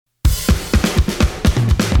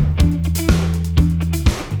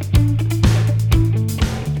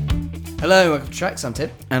Hello, welcome to Tracks. I'm Tim.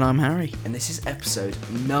 And I'm Harry. And this is episode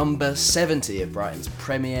number 70 of Brighton's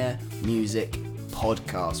premier music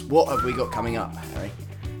podcast. What have we got coming up, Harry?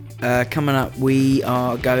 Coming up, we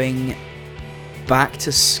are going back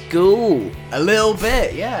to school. A little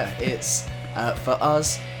bit, yeah. It's, for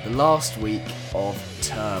us, the last week of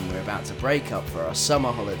term. We're about to break up for our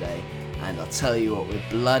summer holiday. And I'll tell you what, we're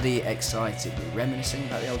bloody excited. We're reminiscing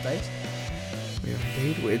about the old days. We are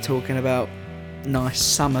indeed. We're talking about nice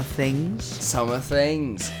summer things. Summer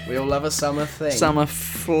things. We all love a summer thing. Summer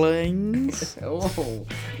flings. Oh,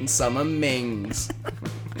 and summer mings.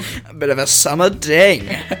 A bit of a summer ding.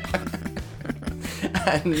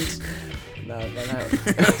 And no.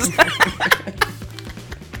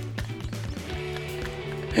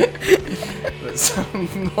 But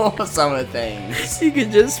some more summer things. You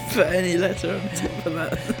could just put any letter on top of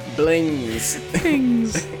that. Blings.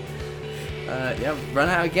 Things. Yeah, run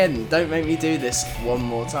out again. Don't make me do this one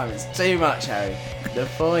more time. It's too much, Harry. The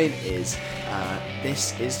point is,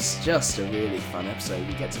 this is just a really fun episode.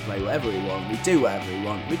 We get to play whatever we want. We do whatever we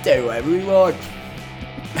want. We do whatever we want.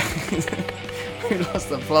 We lost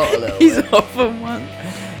the plot a little He's bit. off on one.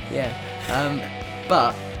 Yeah.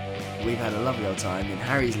 But we've had a lovely old time in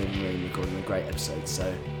Harry's living room recording a great episode.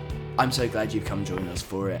 So I'm so glad you've come join us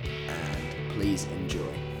for it. And please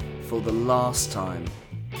enjoy. For the last time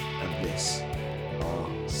of this, our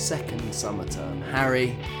second summer term,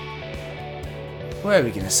 Harry, where are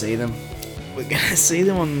we going to see them? We're going to see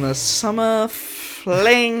them on the summer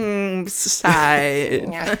fling side.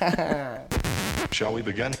 Shall we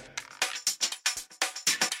begin?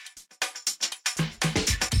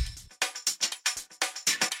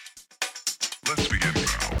 Let's begin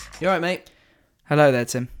now. You alright, mate? Hello there,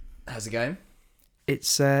 Tim. How's it going?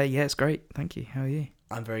 It's it's great. Thank you. How are you?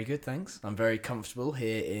 I'm very good, thanks. I'm very comfortable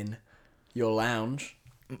here in your lounge.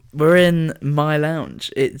 We're in my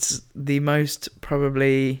lounge. It's the most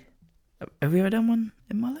probably... Have we ever done one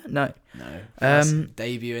in my lounge? No. No. First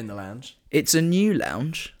debut in the lounge. It's a new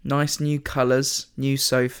lounge. Nice new colours, new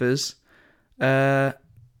sofas.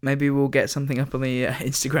 Maybe we'll get something up on the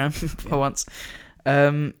Instagram for once.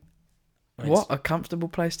 What a comfortable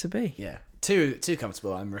place to be. Yeah. Too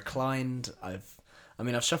comfortable. I'm reclined. I've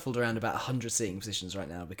shuffled around about 100 seating positions right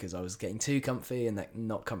now because I was getting too comfy and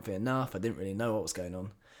not comfy enough. I didn't really know what was going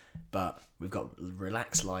on. But we've got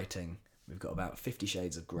relaxed lighting. We've got about 50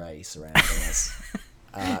 shades of grey surrounding us.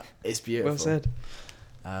 It's beautiful. Well said.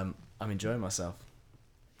 I'm enjoying myself.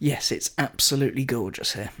 Yes, it's absolutely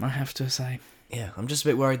gorgeous here, I have to say. Yeah, I'm just a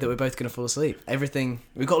bit worried that we're both going to fall asleep.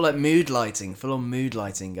 We've got like mood lighting, full on mood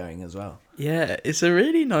lighting going as well. Yeah, it's a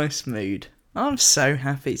really nice mood. I'm so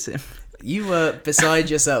happy, Tim. You were beside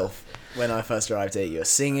yourself when I first arrived here. You were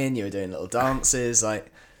singing, you were doing little dances.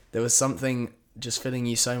 Like there was something just filling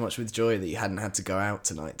you so much with joy that you hadn't had to go out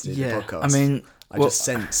tonight to do the podcast. I mean, I just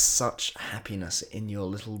sense such happiness in your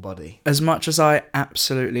little body. As much as I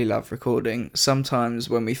absolutely love recording, sometimes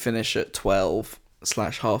when we finish at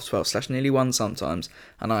 12/half-12/ nearly 1 sometimes,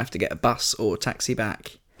 and I have to get a bus or taxi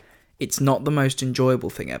back, it's not the most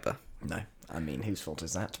enjoyable thing ever. No, I mean, whose fault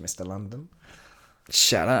is that, Mr. London?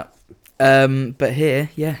 Shut up. But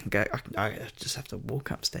here, yeah, I just have to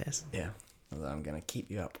walk upstairs. Yeah, I'm going to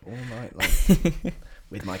keep you up all night long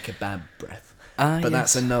with my kebab breath. But yes.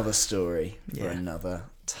 that's another story for Yeah. another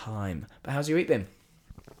time. But how's your week been?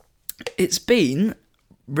 It's been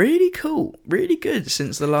really cool, really good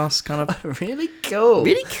since the last kind of... Really cool.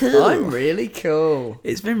 Really cool. I'm really cool.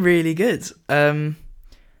 It's been really good.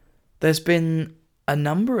 There's been a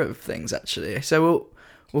number of things, actually. So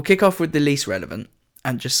we'll kick off with the least relevant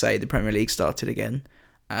and just say the Premier League started again.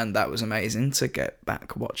 And that was amazing to get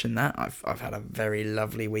back watching that. I've had a very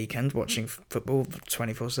lovely weekend watching football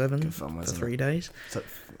 24/7 Good fun, for wasn't 3 days. So,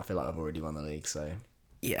 I feel like I've already won the league, so...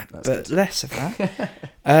 Yeah, That's but good. less of that.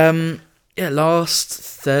 Last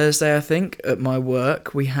Thursday, I think, at my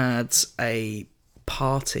work, we had a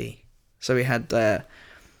party. So we had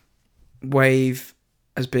Wave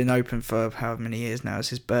has been open for however many years now. It's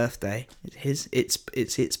his birthday. It's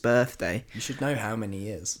its birthday. You should know how many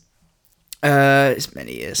years. It's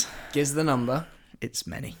many years. Gives the number. It's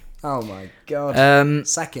many. Oh my god.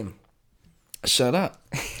 Sack him. Shut up.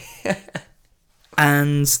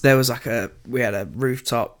 And there was we had a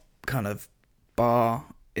rooftop kind of bar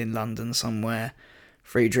in London somewhere,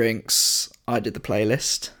 free drinks. I did the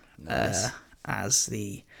playlist. Nice. As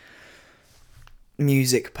the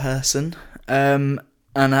music person, and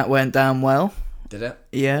that went down well. Did it?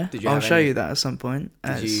 Yeah, Did you I'll have show any- you that at some point.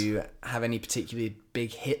 Did you have any particularly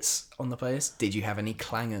big hits on the playlist? Did you have any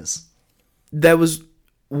clangers? There was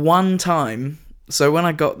one time. So when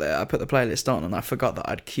I got there, I put the playlist on and I forgot that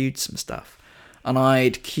I'd queued some stuff. and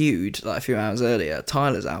I'd queued like a few hours earlier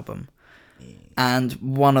Tyler's album, and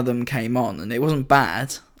one of them came on, and it wasn't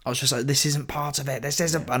bad. I was just like, this isn't part of it. This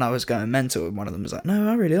isn't, and I was going mental. And one of them was like, no,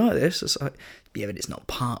 I really like this. It's like, yeah, but it's not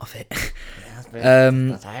part of it.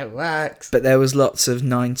 That's how it works. But there was lots of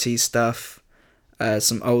 90s stuff,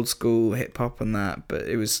 some old school hip hop and that. But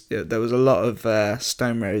there was a lot of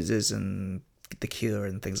Stone Roses and The Cure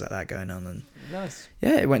and things like that going on. And Nice.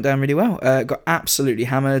 yeah, it went down really well. Got absolutely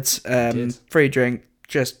hammered. Free drink,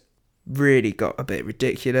 just really got a bit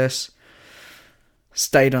ridiculous.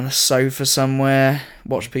 Stayed on a sofa somewhere,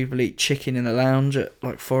 watched people eat chicken in the lounge at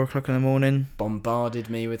like 4 o'clock in the morning. Bombarded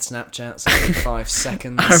me with Snapchats every 5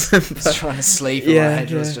 seconds. I remember. I was trying to sleep and my head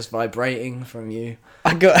was just vibrating from you.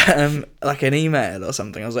 I got like an email or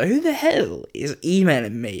something. I was like, who the hell is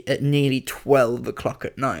emailing me at nearly 12 o'clock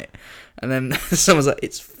at night? And then someone's like,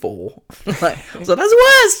 it's 4. Like, I was like, that's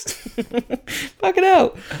worse. Fucking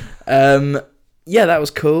hell. Yeah, that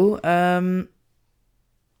was cool. So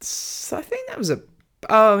I think that was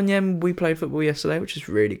Oh, and yeah, we played football yesterday, which is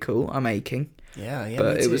really cool. I'm aching. Yeah,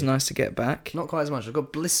 but me it too. was nice to get back. Not quite as much. I've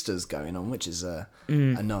got blisters going on, which is a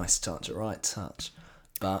nice touch, a right touch.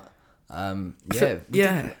 But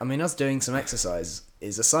yeah. I mean, us doing some exercise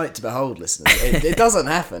is a sight to behold, listeners. It doesn't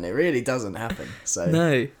happen. It really doesn't happen. So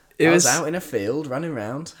No, I was out in a field running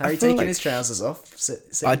around. Harry feel taking like- his trousers off.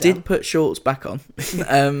 I did put shorts back on.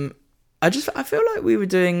 I feel like we were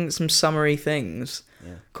doing some summery things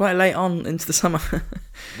quite late on into the summer.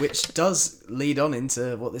 Which does lead on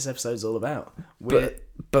into what this episode's all about. But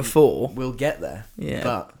before, We'll get there. yeah.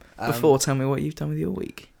 But Before, tell me what you've done with your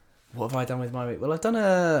week. what have I done with my week? Well, I've done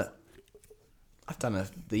the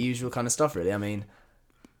usual kind of stuff, really. I mean,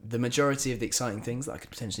 the majority of the exciting things that I could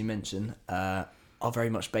potentially mention are very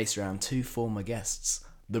much based around 2 former guests,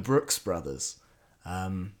 the Brooks brothers.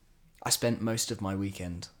 I spent most of my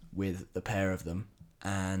weekend with the pair of them,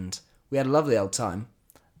 and we had a lovely old time.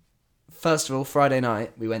 First of all, Friday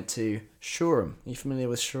night, we went to Shoreham. Are you familiar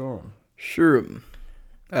with Shoreham? Shureham.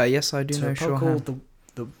 Yes, I do To know a pub Shoreham. called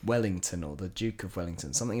the Wellington, or the Duke of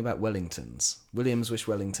Wellington. Something about Wellingtons. Williams Wish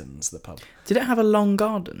Wellingtons, the pub. Did it have a long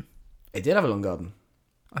garden? It did have a long garden.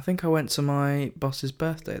 I think I went to my boss's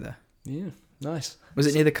birthday there. Yeah, nice. Was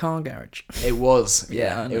it near the car garage? It was,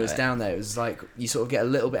 Yeah, I it was know. down there. It was like, you sort of get a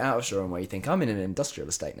little bit out of Shoreham where you think, I'm in an industrial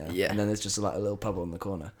estate now. Yeah. And then there's just like a little pub on the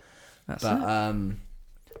corner. That's But, it.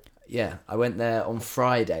 yeah, I went there on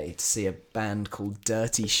Friday to see a band called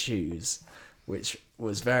Dirty Shoes, which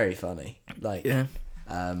was very funny. Like, Yeah.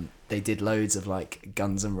 they did loads of like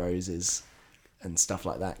Guns N' Roses and stuff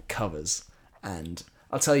like that, covers. And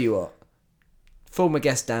I'll tell you what, former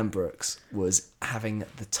guest Dan Brooks was having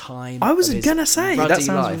the time I was of his gonna say, that ruddy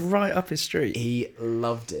sounds life. right up his street. He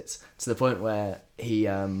loved it to the point where he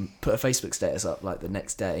put a Facebook status up like the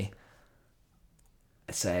next day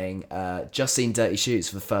saying, just seen Dirty Shoes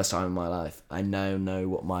for the first time in my life. I now know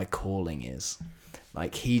what my calling is.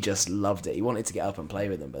 Like, he just loved it. He wanted to get up and play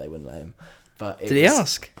with them, but they wouldn't let him. But Did he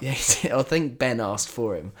ask? Yeah, he did. I think Ben asked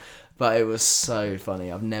for him. But it was so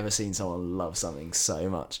funny. I've never seen someone love something so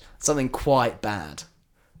much. Something quite bad.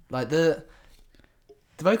 Like, the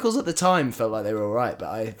vocals at the time felt like they were alright, but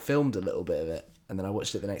I filmed a little bit of it, and then I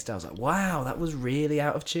watched it the next day. I was like, wow, that was really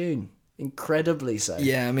out of tune. Incredibly so.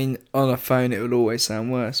 Yeah, I mean, on a phone it would always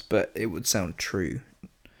sound worse, but it would sound true.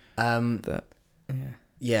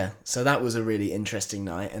 Yeah, so that was a really interesting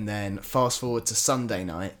night. And then fast forward to Sunday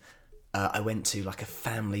night, I went to like a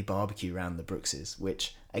family barbecue around the Brookses,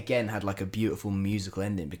 which again had like a beautiful musical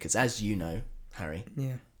ending because, as you know, Harry,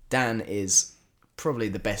 Yeah. Dan is probably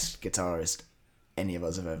the best guitarist any of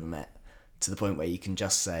us have ever met, to the point where you can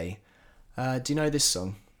just say, do you know this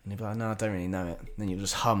song? And he'll be like, no, I don't really know it. And then you'll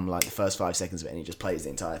just hum like the first 5 seconds of it and he just plays the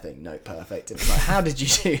entire thing, note perfect. And it's like, how did you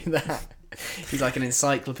do that? He's like an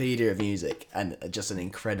encyclopedia of music and just an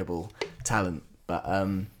incredible talent. But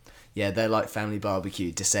yeah, their like family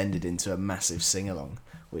barbecue descended into a massive sing-along,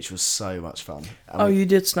 which was so much fun. And Oh, we- you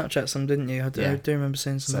did Snapchat some, didn't you? I do remember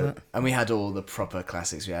seeing some so, of that. and we had all the proper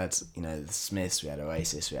classics. We had, the Smiths, we had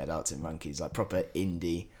Oasis, we had Arctic Monkeys, like proper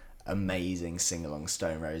indie, amazing sing-along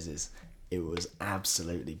Stone Roses. It was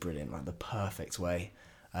absolutely brilliant, like the perfect way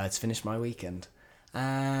to finish my weekend.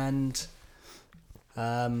 And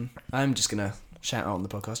I'm just going to shout out on the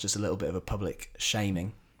podcast just a little bit of a public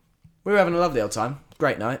shaming. We were having a lovely old time,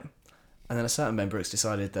 great night. And then a certain Ben Brooks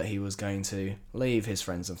decided that he was going to leave his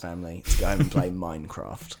friends and family to go home and play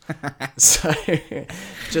Minecraft. So,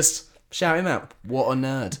 just shout him out. What a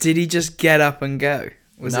nerd. Did he just get up and go?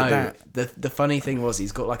 Was no, it that? the funny thing was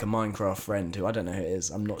he's got like a Minecraft friend who I don't know who it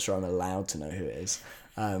is. I'm not sure I'm allowed to know who it is.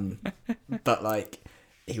 But like,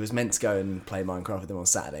 he was meant to go and play Minecraft with them on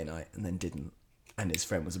Saturday night and then didn't. and his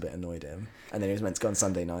friend was a bit annoyed at him. And then he was meant to go on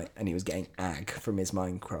Sunday night, and he was getting ag from his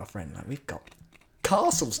Minecraft friend. Like, we've got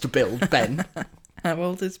castles to build, Ben. How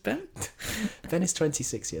old is Ben? Ben is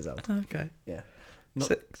 26 years old. Okay. Yeah.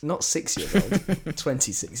 Six. Not 6 years old,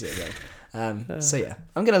 26 years old. So yeah,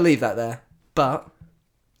 I'm going to leave that there. But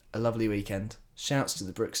a lovely weekend. Shouts to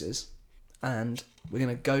the Brookses. And we're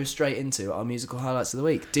going to go straight into our musical highlights of the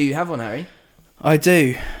week. Do you have one, Harry? I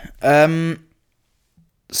do.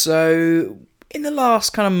 So, in the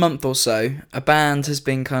last kind of month or so, a band has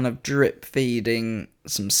been kind of drip feeding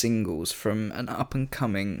some singles from an up and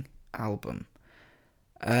coming album.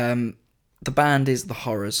 The band is The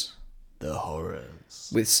Horrors. The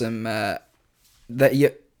Horrors. With some I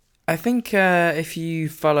think if you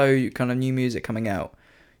follow kind of new music coming out,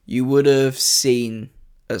 you would have seen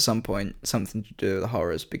at some point something to do with The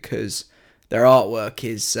Horrors, because their artwork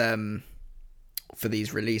is for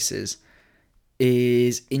these releases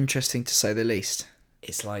is interesting to say the least.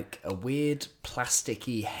 It's like a weird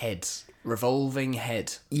plasticky head, revolving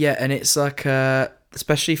head. Yeah, and it's like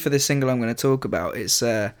especially for this single I'm going to talk about, it's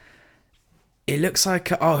it looks like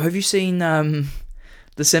have you seen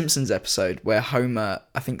the Simpsons episode where Homer,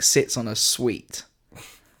 I think, sits on a sweet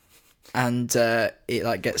and it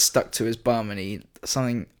like gets stuck to his bum and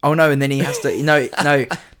and then he has to no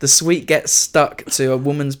the sweet gets stuck to a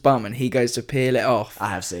woman's bum and he goes to peel it off. I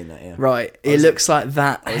have seen that, yeah. Right, it looks like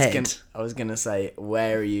that head. I was gonna say,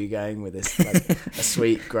 where are you going with this? Like, a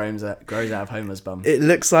sweet grows out of Homer's bum. It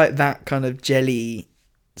looks like that kind of jelly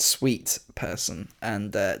sweet person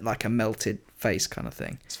and like a melted face kind of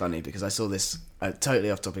thing. It's funny because I saw this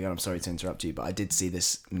totally off topic, and I'm sorry to interrupt you, but I did see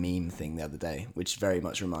this meme thing the other day, which very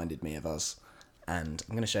much reminded me of us, and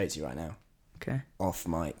I'm going to show it to you right now. Okay. Off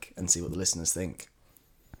mic, and see what the listeners think.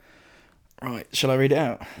 Right, shall I read it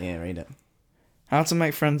out? Yeah, read it. How to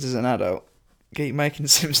make friends as an adult. Keep making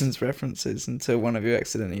Simpsons references until one of you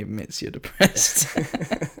accidentally admits you're depressed.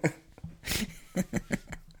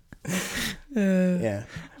 Yeah.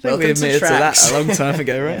 I think we admitted to that a long time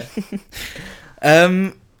ago, right?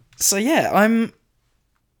 Yeah.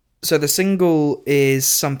 So the single is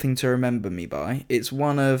Something to Remember Me By. It's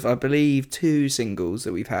one of, I believe, 2 singles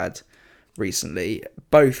that we've had recently,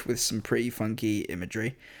 both with some pretty funky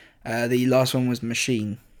imagery. The last one was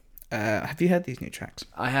Machine. Have you heard these new tracks?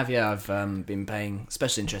 I have, yeah. I've been paying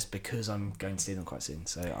special interest because I'm going to see them quite soon.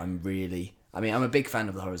 So I'm a big fan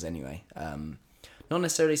of The Horrors anyway. Not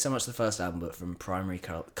necessarily so much the first album, but from Primary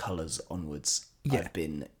Colours onwards, yeah. I've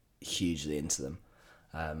been hugely into them.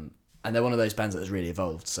 And they're one of those bands that has really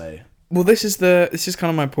evolved, so... Well, this is kind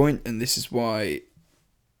of my point, and this is why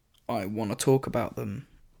I want to talk about them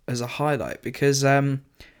as a highlight, because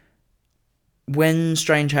when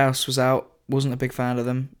Strange House was out, wasn't a big fan of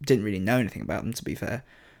them, didn't really know anything about them, to be fair.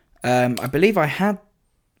 I believe I had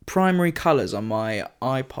Primary Colours on my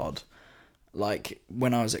iPod, like,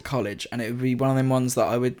 when I was at college, and it would be one of them ones that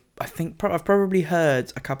I've probably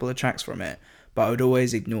heard a couple of tracks from it, but I would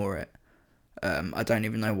always ignore it. I don't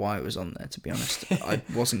even know why it was on there, to be honest. I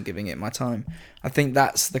wasn't giving it my time. I think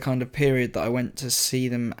that's the kind of period that I went to see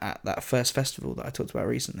them at that first festival that I talked about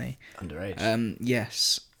recently. Underage.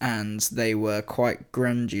 Yes, and they were quite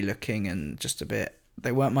grungy looking and just a bit...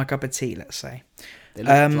 They weren't my cup of tea, let's say. They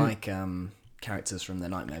looked like characters from The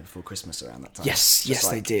Nightmare Before Christmas around that time. Yes,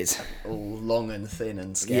 they did. All long and thin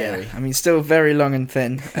and scary. Yeah, I mean, still very long and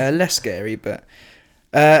thin. Less scary, but...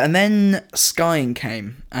 and then Skying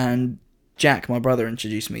came, and Jack, my brother,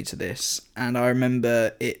 introduced me to this, and I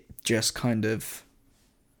remember it just kind of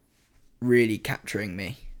really capturing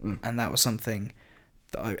me, and that was something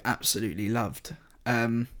that I absolutely loved.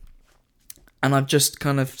 And I've just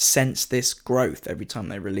kind of sensed this growth every time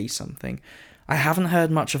they release something. I haven't heard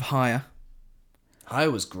much of Higher. Higher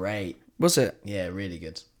was great. Was it? Yeah, really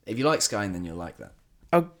good. If you like Skying, then you'll like that.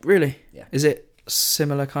 Oh, really? Yeah. Is it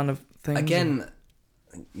similar kind of thing? Again,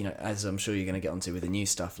 you know, as I'm sure you're going to get onto with the new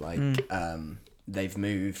stuff, like they've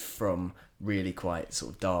moved from really quite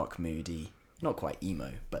sort of dark, moody, not quite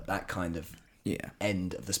emo, but that kind of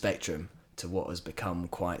end of the spectrum to what has become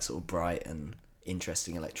quite sort of bright and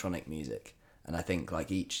interesting electronic music. And I think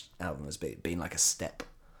like each album has been like a step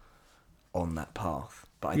on that path.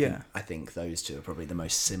 But I think those two are probably the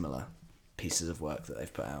most similar pieces of work that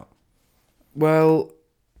they've put out. Well,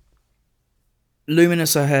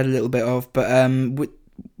 Luminous I heard a little bit of, but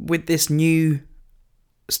with this new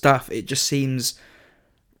stuff, it just seems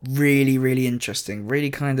really, really interesting.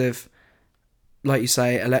 Really kind of, like you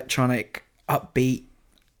say, electronic, upbeat,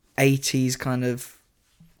 80s kind of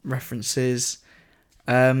references.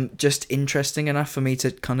 Just interesting enough for me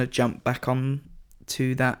to kind of jump back on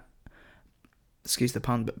to that, excuse the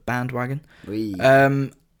pun, but bandwagon.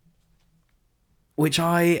 which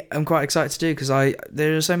I am quite excited to do because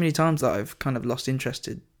there are so many times that I've kind of lost interest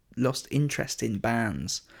in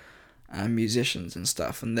bands and musicians and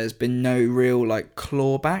stuff, and there's been no real like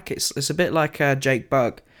clawback. It's a bit like Jake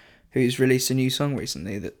Bugg, who's released a new song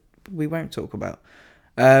recently that we won't talk about.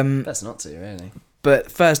 That's not to, really.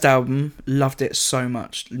 But first album, loved it so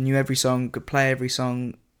much. Knew every song, could play every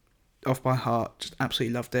song off by heart. Just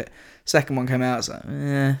absolutely loved it. Second one came out, it's like,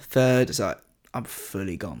 third, it's like, I'm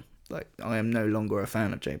fully gone. Like, I am no longer a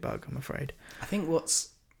fan of Jake Bugg, I'm afraid. I think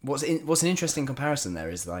what's an interesting comparison there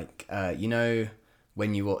is like,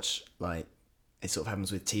 when you watch, like, it sort of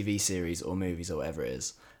happens with TV series or movies or whatever it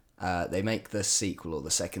is, they make the sequel or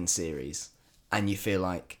the second series, and you feel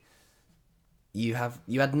like you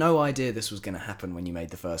had no idea this was going to happen when you made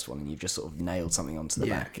the first one, and you've just sort of nailed something onto the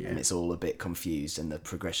back, and it's all a bit confused, and the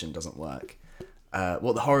progression doesn't work.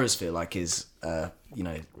 What the horrors feel like is, a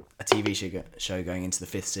TV show going into the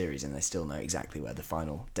fifth series, and they still know exactly where the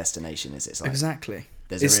final destination is. It's like exactly.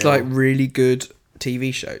 It's like really good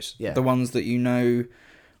TV shows. Yeah. The ones that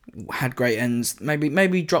had great ends.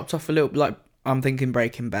 Maybe dropped off a little. Like I'm thinking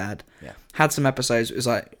Breaking Bad. Yeah. Had some episodes. It was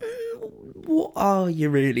like, what are you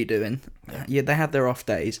really doing? Yeah, they had their off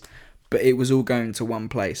days, but it was all going to one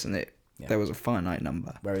place, and there was a finite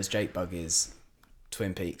number. Whereas Jake Bugg is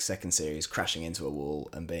Twin Peaks second series crashing into a wall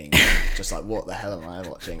and being just like, what the hell am I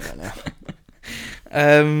watching right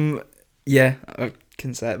now? Yeah, I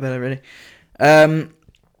can say it better really. No,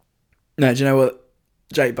 do you know what?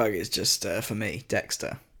 Jake Bugg is just for me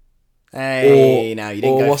Dexter. Hey, now you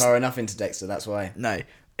didn't go far enough into Dexter. That's why. No,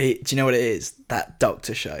 do you know what it is? That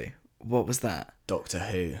Doctor show. What was that? Doctor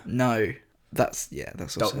Who. No, that's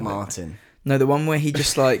Doc Martin. No, the one where he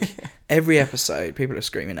just like every episode, people are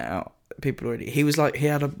screaming it out. He was like he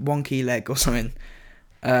had a wonky leg or something.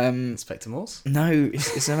 Inspector Morse? No,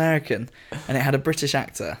 it's American, and it had a British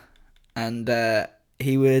actor, and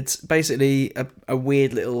he would basically a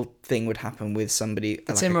weird little thing would happen with somebody.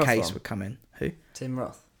 Like Tim a Roth case one. would come in. Who? Tim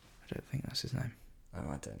Roth. I don't think that's his name. Oh,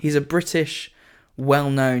 I don't. He's a British,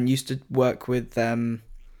 well-known. Used to work with the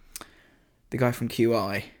guy from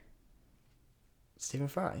QI. Stephen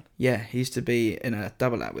Fry? Yeah, he used to be in a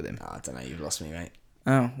double act with him. Oh, I don't know. You've lost me, mate.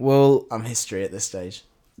 Oh well, I'm history at this stage.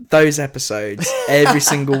 Those episodes, every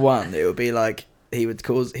single one, it would be like there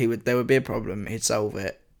would be a problem. He'd solve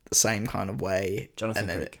it the same kind of way. Jonathan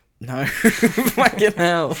Crick. No, fucking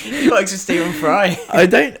hell. He works with Stephen Fry. I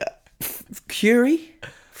don't. Curie,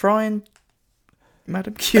 Fry and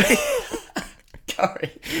Madam Curie.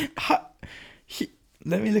 Curry.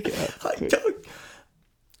 Let me look it up. I don't.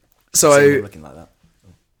 So looking like that.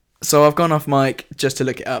 So I've gone off mic just to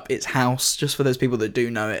look it up. It's House, just for those people that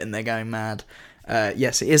do know it and they're going mad.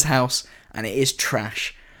 Yes, it is House, and it is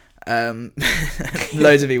trash.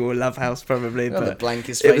 Loads of people will love House, probably. But the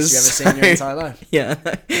blankest face you've ever seen in your entire life. Yeah,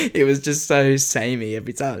 it was just so samey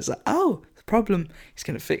every time. It's like, oh, the problem, he's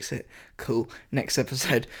going to fix it. Cool, next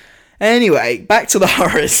episode. Anyway, back to the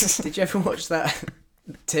horrors. Did you ever watch that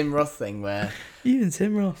Tim Roth thing where... You and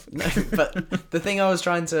Tim Roth. No, but the thing I was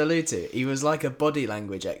trying to allude to, he was like a body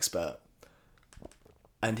language expert.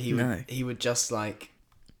 And he would just like...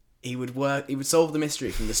 He would solve the mystery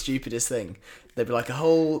from the stupidest thing. There'd be like a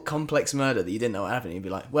whole complex murder that you didn't know what happened. He'd be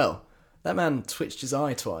like, well, that man twitched his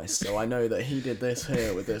eye twice, so I know that he did this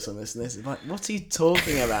here with this and this and this. It's like, what's he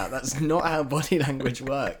talking about? That's not how body language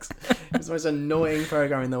works. It's the most annoying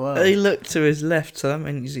program in the world. He looked to his left, so that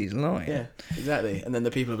means he's lying. Yeah, exactly. And then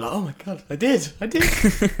the people are like, oh my god, I did.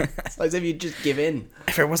 It's like as if you just give in.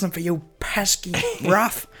 If it wasn't for you pesky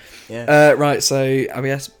rough. Yeah. Right, so I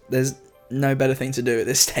guess there's no better thing to do at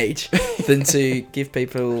this stage than to give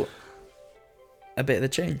people a bit of the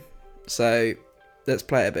tune. So let's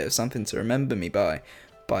play a bit of Something to Remember Me by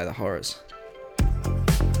the Horrors.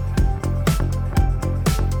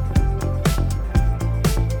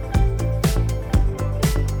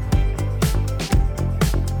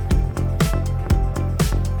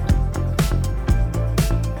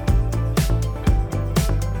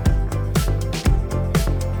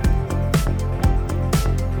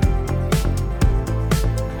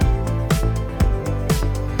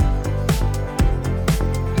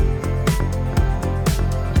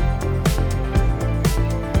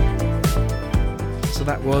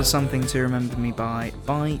 That was Something to Remember Me by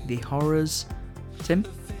the Horrors. Tim,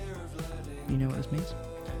 you know what this means?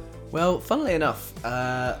 Well, funnily enough,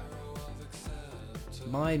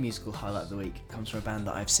 my musical highlight of the week comes from a band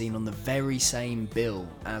that I've seen on the very same bill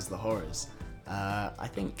as the Horrors. I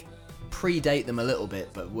think predate them a little bit,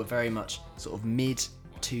 but were very much sort of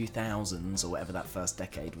mid-2000s, or whatever that first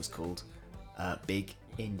decade was called, big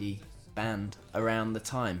indie band around the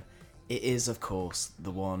time. It is, of course,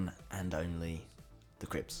 the one and only The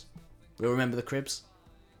Cribs. We all remember The Cribs?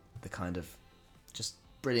 The kind of just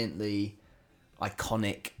brilliantly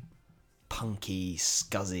iconic, punky,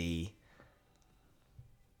 scuzzy,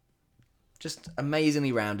 just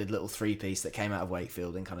amazingly rounded little three-piece that came out of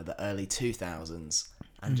Wakefield in kind of the early 2000s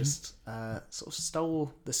and just sort of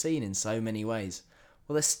stole the scene in so many ways.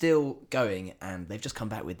 Well, they're still going, and they've just come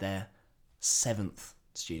back with their 7th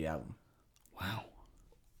studio album. Wow.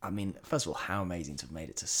 I mean, first of all, how amazing to have made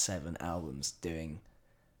it to 7 albums doing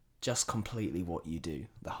just completely what you do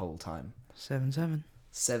the whole time. 7-7.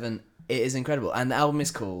 7, it is incredible. And the album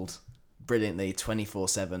is called, brilliantly,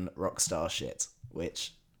 24/7 Rockstar Shit,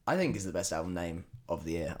 which I think is the best album name of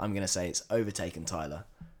the year. I'm going to say it's overtaken Tyler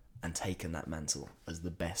and taken that mantle as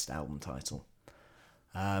the best album title.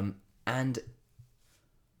 And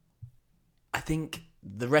I think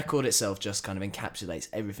the record itself just kind of encapsulates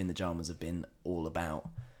everything the Jarmans have been all about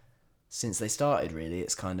since they started, really.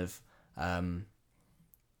 It's kind of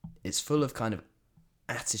it's full of kind of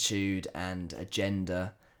attitude and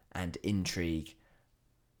agenda and intrigue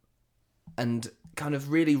and kind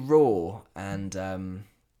of really raw and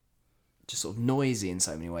just sort of noisy in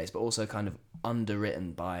so many ways, but also kind of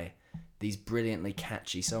underwritten by these brilliantly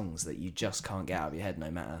catchy songs that you just can't get out of your head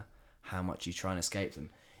no matter how much you try and escape them.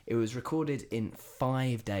 It was recorded in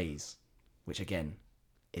 5 days, which again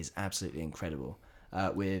is absolutely incredible,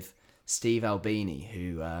 with Steve Albini,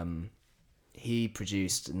 who he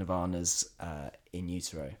produced Nirvana's In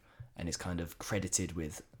Utero and is kind of credited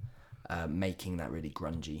with making that really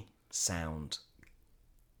grungy sound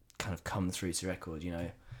kind of come through to record. You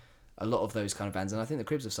know, a lot of those kind of bands, and I think the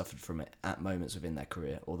Cribs have suffered from it at moments within their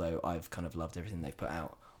career, although I've kind of loved everything they've put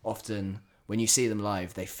out. Often when you see them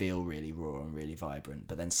live, they feel really raw and really vibrant,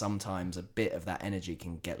 but then sometimes a bit of that energy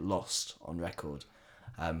can get lost on record.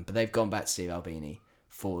 But they've gone back to Steve Albini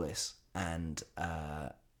for this, and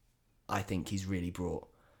I think he's really brought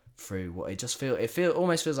through what it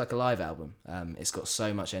almost feels like a live album. It's got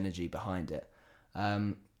so much energy behind it.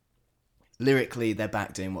 Lyrically, they're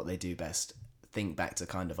back doing what they do best. Think back to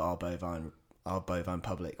kind of Our Bovine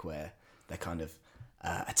Public, where they're kind of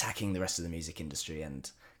attacking the rest of the music industry and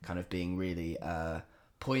kind of being really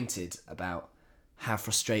pointed about how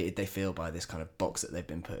frustrated they feel by this kind of box that they've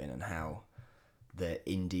been put in, and how the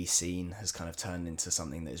indie scene has kind of turned into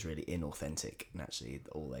something that is really inauthentic, and actually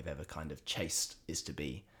all they've ever kind of chased is to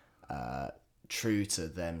be true to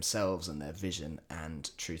themselves and their vision,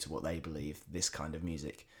 and true to what they believe this kind of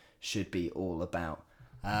music should be all about.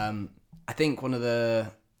 I think one of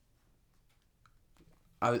the...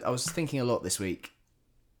 I was thinking a lot this week,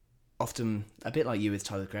 often a bit like you with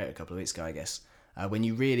Tyler the Creator a couple of weeks ago, I guess. When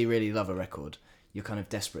you really, really love a record, you're kind of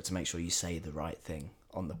desperate to make sure you say the right thing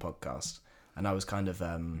on the podcast. And I was kind of...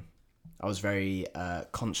 I was very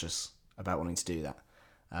conscious about wanting to do that.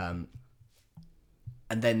 And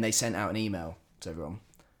then they sent out an email to everyone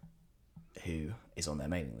who is on their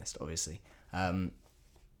mailing list, obviously,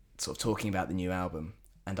 sort of talking about the new album.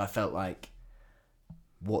 And I felt like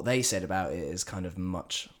what they said about it is kind of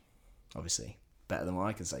much, obviously, better than what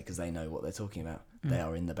I can say, because they know what they're talking about. They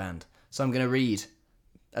are in the band. So I'm going to read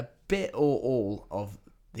a bit or all of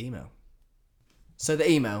the email. So the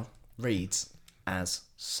email reads as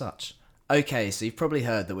such. Okay, so you've probably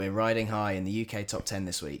heard that we're riding high in the UK top 10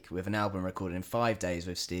 this week with an album recorded in 5 days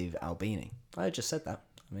with Steve Albini. I just said that.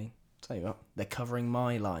 I mean, tell you what, they're covering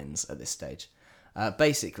my lines at this stage.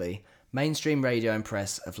 Basically, mainstream radio and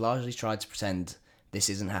press have largely tried to pretend this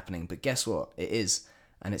isn't happening, but guess what? It is,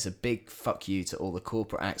 and it's a big fuck you to all the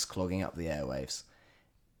corporate acts clogging up the airwaves.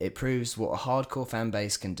 It proves what a hardcore fan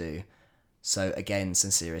base can do, so again,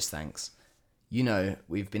 sincerest thanks. You know,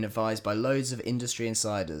 we've been advised by loads of industry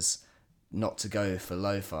insiders not to go for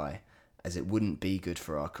lo-fi, as it wouldn't be good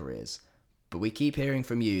for our careers. But we keep hearing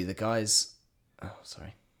from you, the guys... Oh,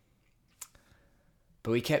 sorry.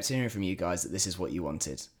 But we kept hearing from you guys that this is what you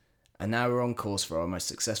wanted. And now we're on course for our most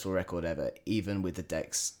successful record ever, even with the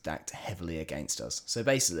decks stacked heavily against us. So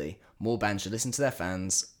basically, more bands should listen to their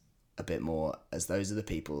fans a bit more, as those are the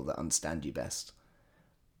people that understand you best.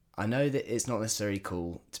 I know that it's not necessarily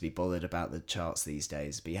cool to be bothered about the charts these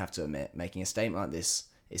days, but you have to admit, making a statement like this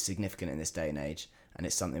is significant in this day and age, and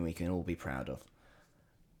it's something we can all be proud of.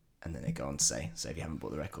 And then they go on to say, so if you haven't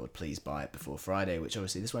bought the record, please buy it before Friday, which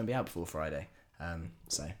obviously this won't be out before Friday.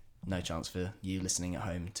 So no chance for you listening at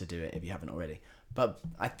home to do it if you haven't already. But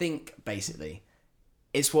I think basically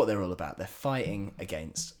it's what they're all about. They're fighting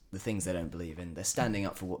against the things they don't believe in. They're standing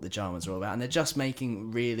up for what the Jarmans are all about, and they're just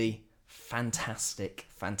making really fantastic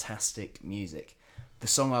music. The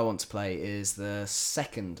song I want to play is the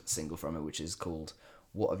second single from it, which is called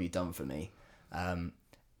What Have You Done For Me? And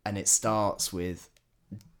it starts with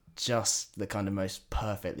just the kind of most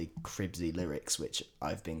perfectly Cribsy lyrics, which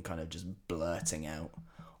I've been kind of just blurting out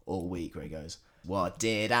all week, where he goes, "What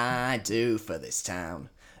did I do for this town?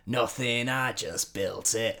 Nothing, I just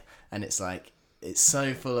built it." And it's like, it's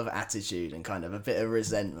so full of attitude and kind of a bit of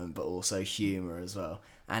resentment, but also humour as well.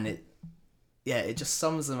 And it just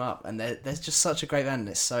sums them up. And there's just such a great band, and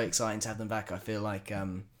it's so exciting to have them back. I feel like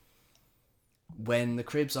when the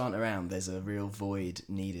Cribs aren't around, there's a real void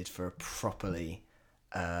needed for a properly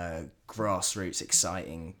grassroots,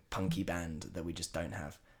 exciting, punky band that we just don't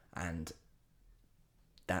have. And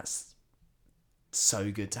that's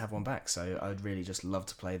so good to have one back. So I'd really just love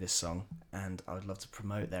to play this song, and I would love to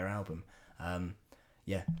promote their album.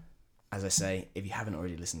 As I say, if you haven't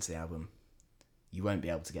already listened to the album, you won't be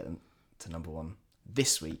able to get them to number one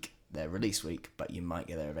this week, their release week, but you might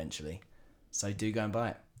get there eventually. So do go and buy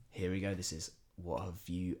it. Here we go. This is What Have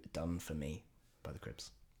You Done For Me by the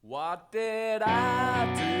Cribs. What did I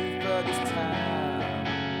do for this town?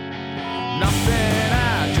 Nothing,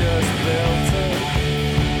 I just built it,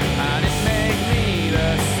 and it made me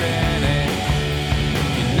the cynic.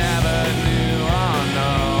 You never knew or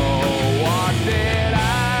know. What did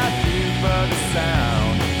I do for the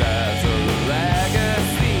sound? There's a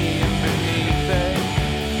legacy beneath it.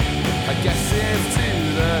 I guess it's to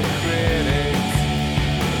the critics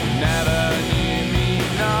who never knew me,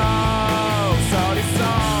 no. So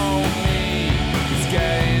disown me, it's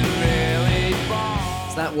getting really boring.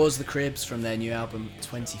 So that was the Cribs from their new album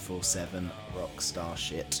 24/7 Rockstar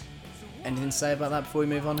Shit. Anything to say about that before we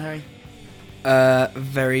move on, Harry?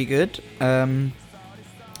 Very good.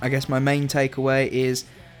 I guess my main takeaway is,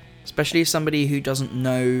 especially if somebody who doesn't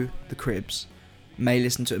know the Cribs may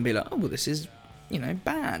listen to it and be like, oh, well, this is,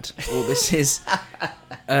 bad. Or this is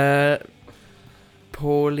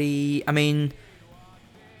poorly... I mean,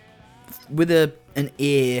 with an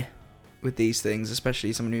ear with these things,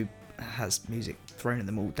 especially someone who has music thrown at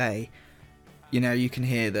them all day, you can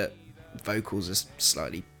hear that vocals are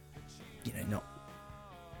slightly, not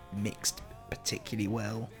mixed particularly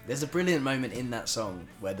well. There's a brilliant moment in that song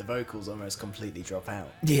where the vocals almost completely drop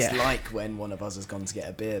out. Yeah. It's like when one of us has gone to get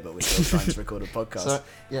a beer, but we're still trying to record a podcast.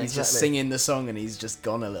 He's just singing the song and he's just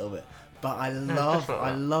gone a little bit. But I love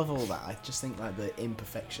all that. I just think like the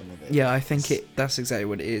imperfection of it. Yeah, I think that's exactly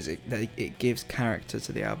what it is. It gives character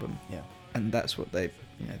to the album. Yeah. And that's what their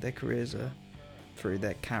careers are through,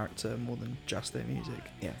 their character more than just their music.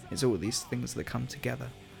 Yeah. It's all these things that come together.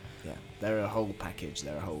 Yeah. They're a whole package.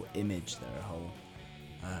 They're a whole image. They're a whole...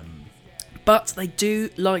 But they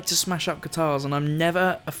do like to smash up guitars, and I'm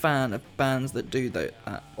never a fan of bands that do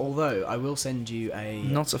that. Although, I will send you a...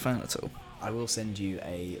 Not a fan at all. I will send you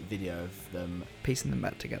a video of them... Piecing them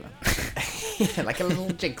back together. Yeah, like a little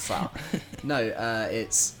jigsaw. No,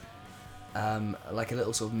 it's like a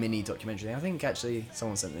little sort of mini documentary. I think actually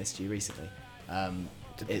someone sent this to you recently.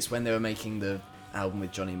 It's when they were making the album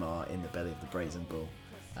with Johnny Marr in the belly of the Brazen Bull.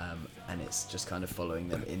 And it's just kind of following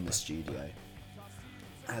them in the studio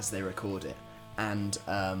as they record it. And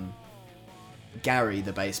Gary,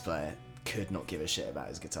 the bass player, could not give a shit about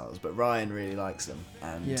his guitars, but Ryan really likes them.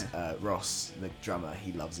 And Ross, the drummer,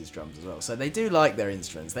 he loves his drums as well. So they do like their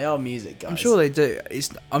instruments. They are music guys. I'm sure they do.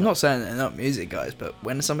 I'm not saying they're not music guys, but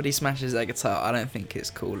when somebody smashes their guitar, I don't think it's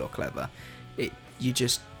cool or clever. You're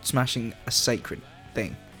just smashing a sacred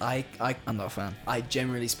thing. I'm not a fan. I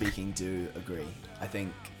generally speaking do agree. I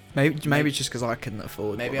think maybe it's just because I couldn't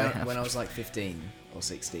afford. Maybe when I was like 15 or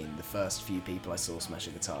 16, the first few people I saw smash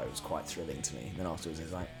a guitar, it was quite thrilling to me. And then afterwards, it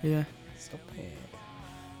was like, yeah, stop it.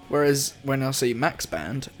 Whereas when I see Max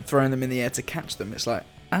Band throwing them in the air to catch them, it's like,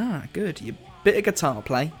 good, you bit of guitar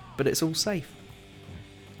play, but it's all safe.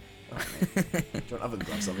 Right, do you want oven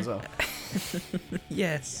gloves on as well?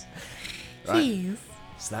 Yes. Right. Please.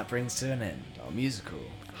 So that brings to an end our musical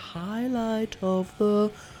highlight of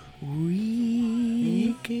the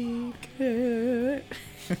week.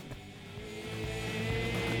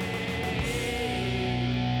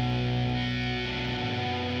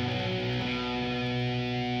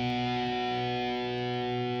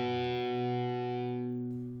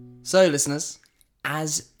 So, listeners,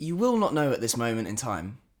 as you will not know at this moment in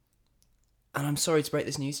time, and I'm sorry to break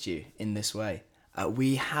this news to you in this way,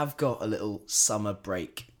 we have got a little summer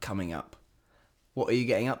break coming up. What are you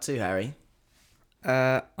getting up to, Harry?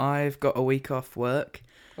 I've got a week off work,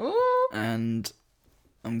 and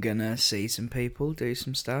I'm gonna see some people, do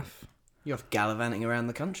some stuff. You're off gallivanting around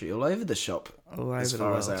the country, all over the shop, All over as the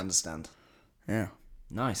far as I world. understand. Yeah.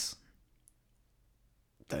 Nice.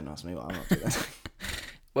 Don't ask me what I'm up to then.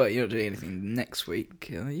 Well, you're not doing anything next week,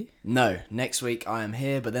 are you? No, next week I am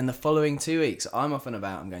here, but then the following 2 weeks I'm off and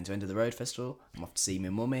about. I'm going to End of the Road Festival. I'm off to see my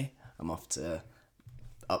mummy. I'm off to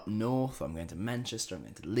up north, I'm going to Manchester, I'm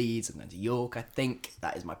going to Leeds, I'm going to York. I think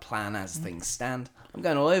that is my plan as things stand. I'm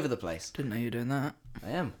going all over the place. Didn't know you were doing that.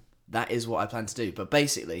 I am. That is what I plan to do. But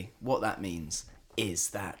basically, what that means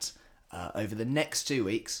is that over the next 2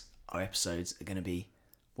 weeks, our episodes are going to be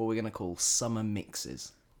what we're going to call summer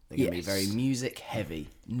mixes. They're going to be very music heavy,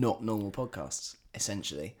 not normal podcasts,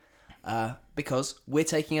 essentially. Because we're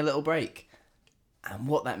taking a little break. And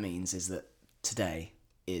what that means is that today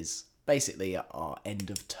is basically our end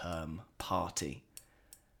of term party.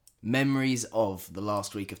 Memories of the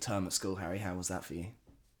last week of term at school, Harry. How was that for you?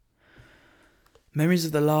 Memories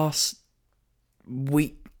of the last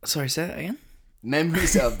week. Sorry, say that again.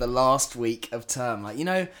 Memories of the last week of term, like, you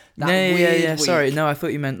know, that No, weird yeah. week. Sorry, no, I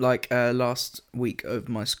thought you meant like last week of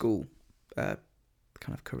my school kind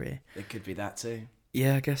of career. It could be that too.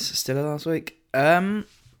 Yeah, I guess it's still last week.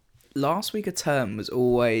 Last week of term was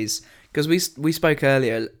always because we spoke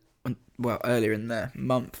earlier in the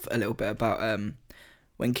month a little bit about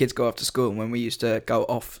when kids go off to school and when we used to go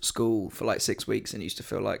off school for like 6 weeks and it used to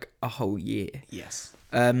feel like a whole year. Yes.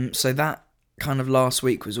 So that kind of last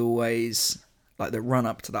week was always like the run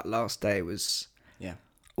up to that last day was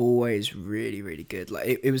always really, really good.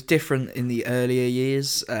 Like it was different in the earlier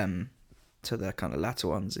years to the kind of latter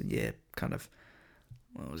ones in year kind of,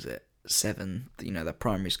 what was it, 7, you know, the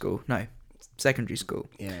primary school. No, secondary school.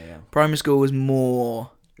 Yeah. Primary school was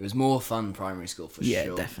more... It was more fun primary school for sure.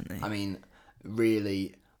 Yeah, definitely. I mean,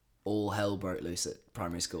 really, all hell broke loose at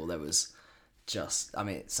primary school. There was just, I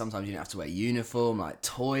mean, sometimes you didn't have to wear uniform, like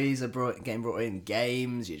toys are getting brought in,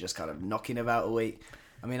 games, you're just kind of knocking about a week.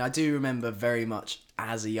 I mean, I do remember very much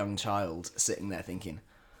as a young child sitting there thinking,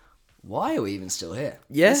 why are we even still here?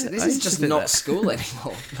 Yeah, This I is used to just think not that. school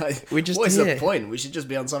anymore. Like, We're just what is here. the point? We should just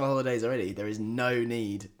be on summer holidays already. There is no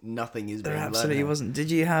need. Nothing is being There learned absolutely now. wasn't. Did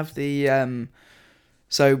you have the...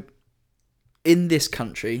 So, in this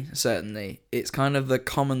country, certainly, it's kind of the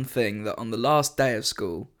common thing that on the last day of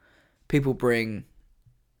school, people bring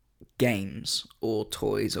games or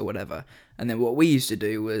toys or whatever. And then what we used to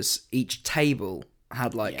do was each table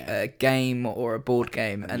had like Yeah. a game or a board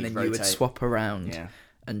game, and you then you would rotate. swap around Yeah.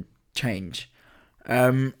 and change.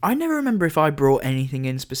 I never remember if I brought anything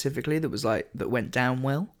in specifically that was like that went down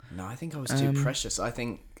well. No, I think I was too precious. I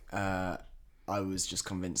think I was just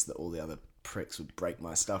convinced that all the other pricks would break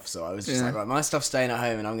my stuff. So I was just like, right, my stuff's staying at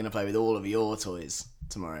home and I'm going to play with all of your toys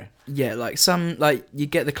tomorrow. Yeah, like some, like you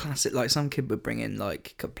get the classic, like some kid would bring in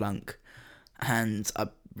like Kaplunk, and I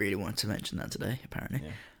really wanted to mention that today, apparently.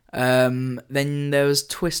 Yeah. Then there was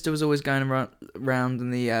Twister was always going around in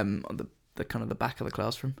the on the kind of the back of the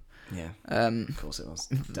classroom. Yeah, of course it was.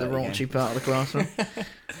 The raunchy part of the classroom.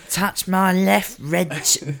 Touch my left red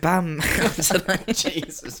bum.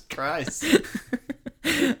 Jesus Christ.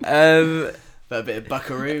 But a bit of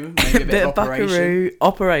Buckaroo, maybe a bit, of Operation. Buckaroo,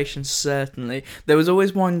 Operation, certainly. There was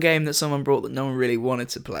always one game that someone brought that no one really wanted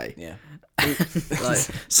to play. Yeah. Like,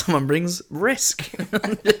 someone brings Risk.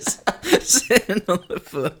 Just sitting on the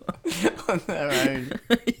floor. On their own.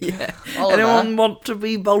 Yeah. Oliver. Anyone want to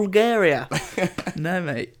be Bulgaria? No,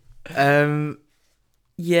 mate.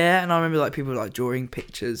 Yeah, and I remember like people like drawing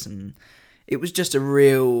pictures, and it was just a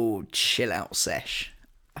real chill out sesh.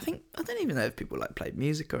 I don't even know if people like played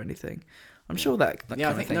music or anything. I'm sure that Yeah,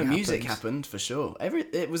 I kind of think thing music happens. happened for sure.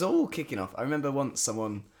 It was all kicking off. I remember once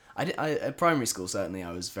someone, at primary school, certainly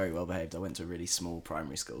I was very well behaved. I went to a really small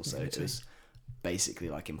primary school, so it was basically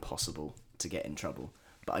like impossible to get in trouble.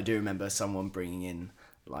 But I do remember someone bringing in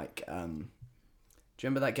like, do you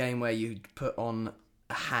remember that game where you put on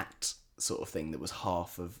a hat sort of thing that was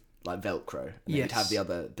half of like Velcro, and then you'd have the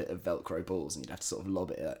other bit of Velcro balls, and you'd have to sort of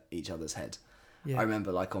lob it at each other's head. Yeah. I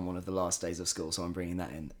remember like on one of the last days of school, someone bringing that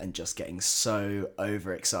in and just getting so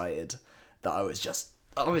overexcited that I was just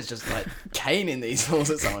like caning these balls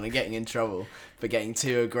at someone and getting in trouble for getting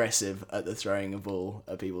too aggressive at the throwing a ball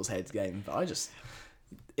at people's heads game. But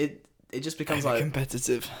it just becomes like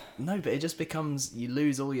competitive. no, but it just becomes, you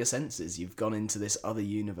lose all your senses. You've gone into this other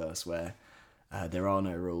universe where there are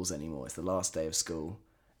no rules anymore. It's the last day of school,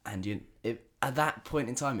 and at that point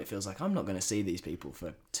in time, it feels like I'm not going to see these people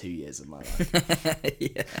for 2 years of my life.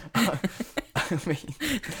 Yeah. I mean,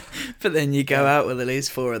 But then you go out with at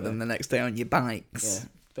least 4 of them the next day on your bikes. yeah,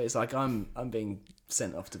 but it's like I'm being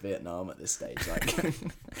sent off to Vietnam at this stage. Like,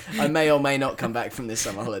 I may or may not come back from this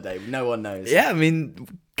summer holiday. No one knows. Yeah, I mean,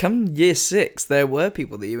 come year 6, there were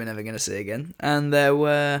people that you were never going to see again, and there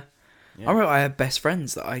were. Yeah. I remember I had best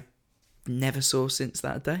friends that I never saw since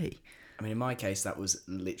that day. I mean, in my case, that was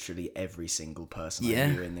literally every single person Yeah.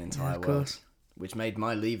 I knew in the entire of world, course. which made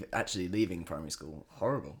my leaving primary school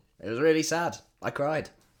horrible. It was really sad. I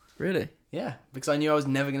cried. Really? Yeah, because I knew I was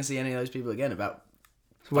never going to see any of those people again. About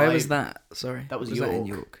So where was that? Sorry. That was that York. in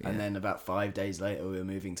York? And then about 5 days later, we were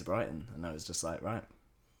moving to Brighton, and I was just like, right,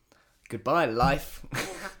 goodbye, life.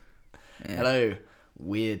 Yeah. Hello,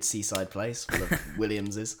 weird seaside place full of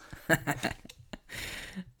Williamses.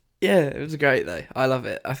 Yeah, it was great though. I love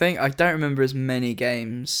it. I think I don't remember as many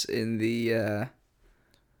games in the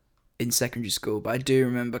in secondary school, but I do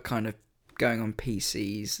remember kind of going on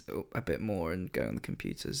PCs a bit more and going on the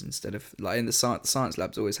computers instead of like in the science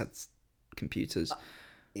labs always had computers.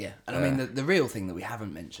 Yeah, and I mean the real thing that we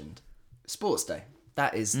haven't mentioned, sports day.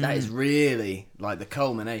 That is really like the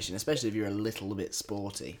culmination, especially if you're a little bit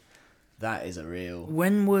sporty. That is a real.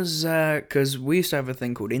 When was because we used to have a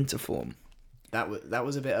thing called Interform. That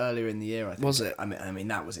was a bit earlier in the year, I think. Was it? I mean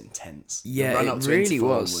that was intense. Yeah, the run up it to really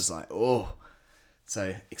Interform was like, oh.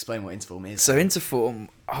 So explain what Interform is. So Interform,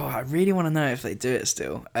 I really want to know if they do it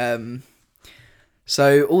still.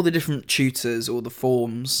 So all the different tutors, all the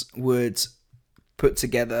forms would put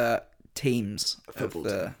together teams of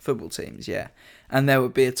the football teams, yeah. And there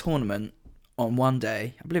would be a tournament on one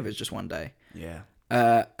day. I believe it was just one day. Yeah.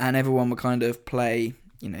 And everyone would kind of play,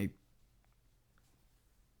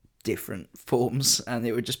 different forms, and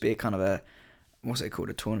it would just be a kind of a, what's it called,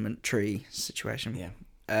 a tournament tree situation. Yeah.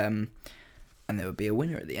 And there would be a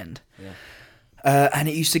winner at the end. Yeah. And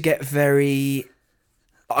it used to get very.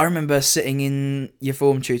 I remember sitting in your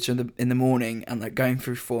form tutor in the morning and like going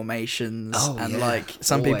through formations and like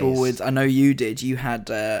some people would. I know you did. You had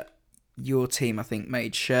your team, I think,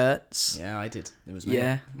 made shirts. Yeah, I did. It was me.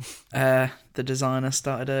 Yeah. The designer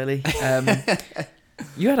started early.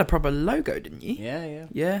 You had a proper logo, didn't you? Yeah.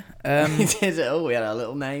 Yeah. We did it all. We had our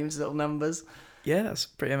little names, little numbers. Yeah, that's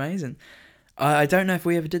pretty amazing. I don't know if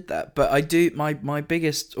we ever did that, but I do. My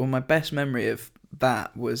biggest or my best memory of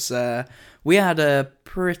that was we had a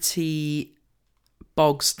pretty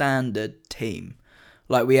bog standard team.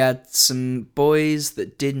 Like we had some boys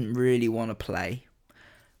that didn't really want to play.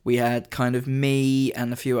 We had kind of me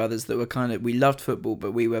and a few others that were we loved football,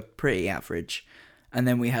 but we were pretty average. And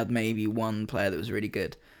then we had maybe one player that was really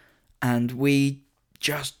good. And we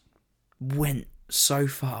just went so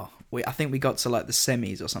far. I think we got to like the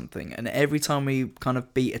semis or something. And every time we kind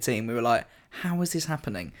of beat a team, we were like, how is this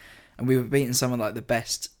happening? And we were beating some of like the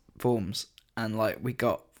best forms. And like we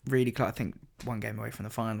got really close, I think one game away from the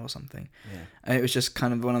final or something. Yeah. And it was just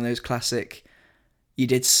kind of one of those classic,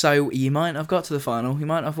 you might have got to the final, you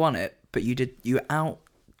might have won it, but you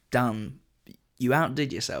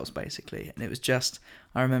outdid yourselves basically. And it was just,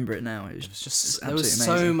 I remember it now. It was just there was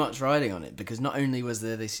absolutely amazing. so much riding on it, because not only was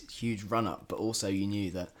there this huge run up, but also you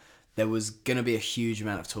knew that there was going to be a huge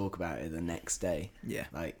amount of talk about it the next day. Yeah.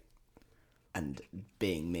 Like, and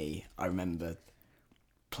being me, I remember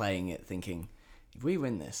playing it thinking, if we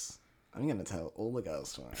win this, I'm going to tell all the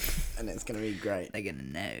girls tomorrow, and it's going to be great. They're going to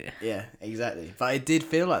know. Yeah, exactly. But it did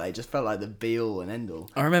feel like they just felt like the be-all and end-all.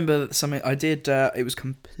 I remember something I did, it was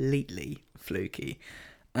completely fluky.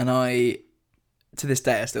 And to this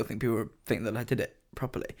day, I still think people think that I did it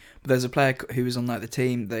properly. But there's a player who was on like the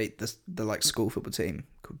team, the like school football team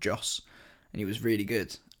called Joss, and he was really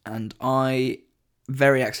good. And I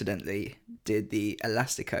very accidentally did the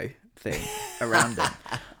elastico thing around him.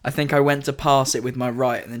 I think I went to pass it with my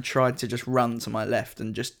right and then tried to just run to my left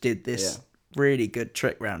and just did this really good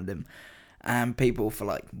trick around him. And people for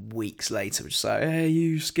like weeks later would just say, hey,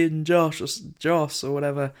 you skinned Joss or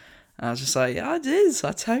whatever. And I was just like, yeah, I did.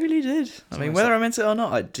 I totally did. I mean, whether I meant it or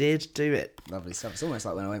not, I did do it. Lovely stuff. It's almost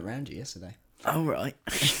like when I went round you yesterday. Oh, right.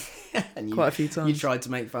 And Quite a few times. You tried to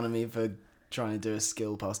make fun of me for trying to do a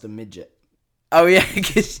skill past a midget. Oh, yeah,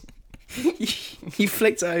 because you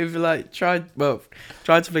flicked it over, tried to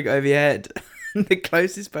flick it over your head. The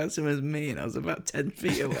closest person was me, and I was about 10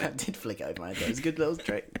 feet away. I did flick it over my head. It was a good little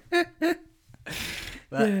trick.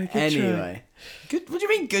 But yeah, anyway, good. What do you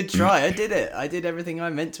mean, good try? I did it. I did everything I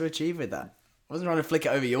meant to achieve with that. I wasn't trying to flick it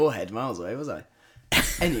over your head miles away, was I?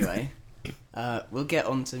 Anyway, we'll get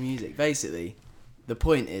on to music. Basically, the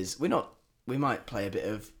point is, we might play a bit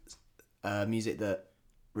of music that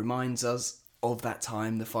reminds us of that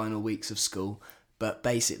time, the final weeks of school. But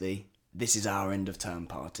basically, this is our end of term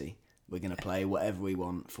party. We're going to play whatever we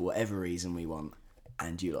want, for whatever reason we want.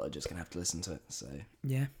 And you lot are just going to have to listen to it. So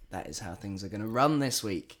Yeah. that is how things are going to run this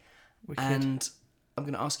week. Wicked. And I'm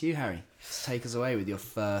going to ask you, Harry, to take us away with your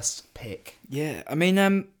first pick. Yeah, I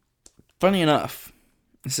mean, funny enough,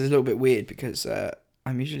 this is a little bit weird because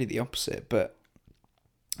I'm usually the opposite, but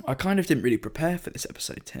I kind of didn't really prepare for this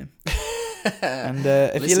episode, Tim. And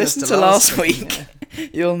if you listened to last week,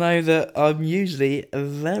 you'll know that I'm usually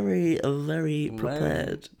very, very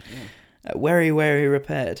prepared. Very, very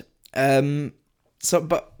prepared.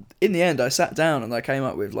 But in the end, I sat down and I came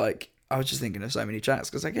up with, I was just thinking of so many tracks,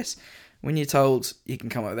 because I guess when you're told you can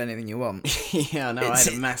come up with anything you want, Yeah, no, I had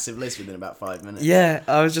a massive list within about 5 minutes. yeah,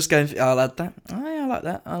 I was just going, I'll add that. Oh, yeah, I like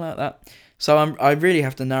that. I like that. So I really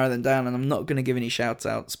have to narrow them down, and I'm not going to give any shout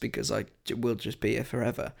outs because I will just be here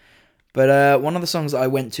forever. But one of the songs that I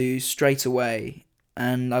went to straight away,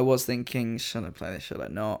 and I was thinking, should I play this, should I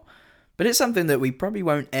not? But it's something that we probably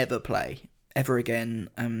won't ever play ever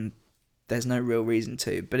again. There's no real reason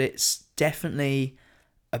to, but it's definitely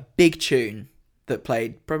a big tune that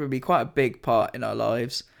played probably quite a big part in our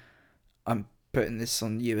lives. I'm putting this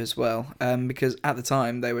on you as well, because at the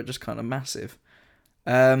time they were just kind of massive.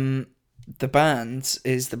 The band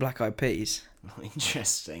is the Black Eyed Peas. Oh,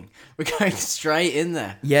 interesting. We're going straight in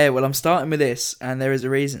there. Yeah, well, I'm starting with this, and there is a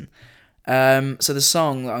reason. So the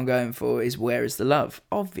song that I'm going for is "Where Is the Love,"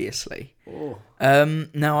 obviously. Oh.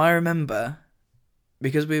 Now I remember,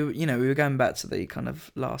 because we were going back to the kind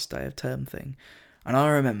of last day of term thing, and I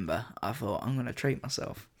remember I thought, I'm going to treat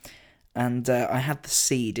myself, and I had the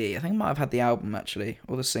CD. I think I might have had the album actually,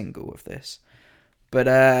 or the single of this, but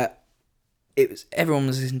everyone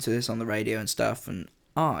was listening to this on the radio and stuff, and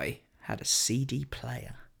I had a CD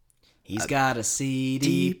player. He's got a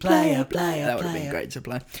CD player. That would have been great to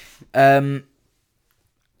play. And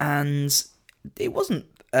it wasn't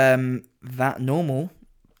that normal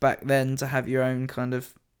back then to have your own kind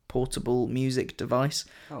of portable music device.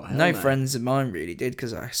 Oh, hell no no. friends of mine really did,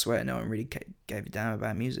 because I swear no one really gave a damn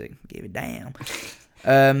about music. Give a damn.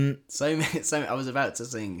 So I was about to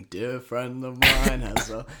sing "Dear Friend of Mine" as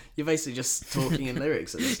well. You're basically just talking in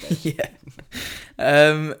lyrics at this stage.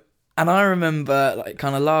 Yeah. And I remember, like,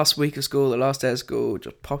 kind of last week of school, the last day of school,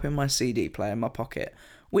 just popping my CD player in my pocket,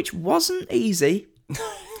 which wasn't easy.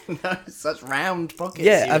 No, such round pockets.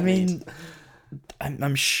 Yeah, you I would mean, need.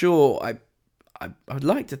 I'm sure I'd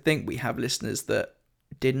like to think we have listeners that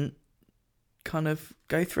didn't kind of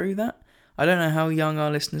go through that. I don't know how young our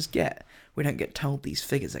listeners get. We don't get told these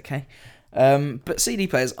figures, okay? But CD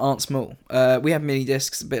players aren't small. We had mini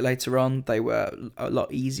discs a bit later on. They were a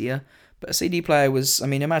lot easier. But a CD player was, I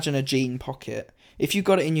mean, imagine a jean pocket. If you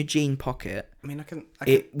got it in your jean pocket, I mean, I can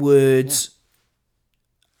it would... yeah.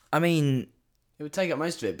 I mean... It would take up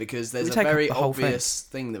most of it, because there's would a take up very the whole obvious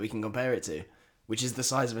thing that we can compare it to, which is the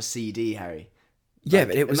size of a CD, Harry. Yeah, Like,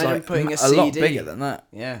 but it was imagine like putting a a lot CD bigger than that.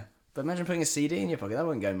 Yeah, but imagine putting a CD in your pocket. That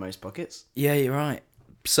wouldn't go in most pockets. Yeah, you're right.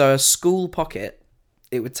 So a school pocket,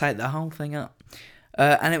 it would take the whole thing up.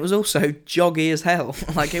 And it was also joggy as hell.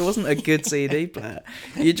 Like, it wasn't a good CD player.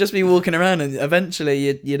 You'd just be walking around, and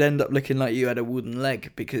eventually you'd end up looking like you had a wooden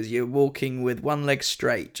leg, because you're walking with one leg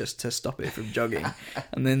straight just to stop it from jogging,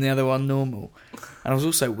 and then the other one normal. And I was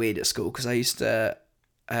also weird at school, because I used to...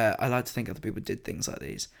 I like to think other people did things like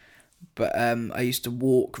these. But I used to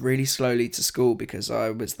walk really slowly to school, because I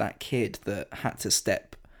was that kid that had to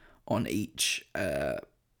step on each...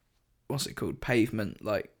 what's it called? Pavement,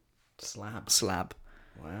 like... Slab.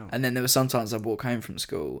 Wow. And then there were sometimes I'd walk home from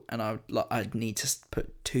school, and I'd need to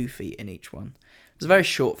put 2 feet in each one. It was a very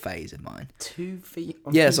short phase of mine. 2 feet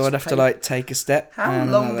on Yeah, each so I'd have to, page? like, take a step. How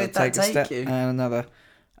and long another, did that a take step, you? And another.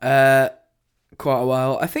 Quite a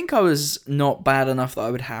while. I think I was not bad enough that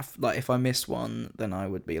I would have, like, if I missed one, then I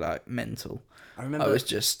would be, like, mental. I remember. I was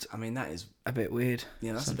just I mean, that is. a bit weird.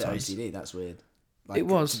 Yeah, that's sometimes. a bit OCD. That's weird. Like, It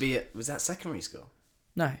was. Was that secondary school?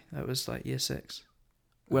 No, that was, like, year 6.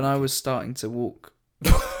 When I was starting to walk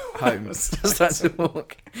home. I started to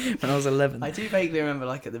walk when I was 11. I do vaguely remember,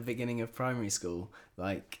 like, at the beginning of primary school,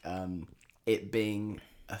 like, it being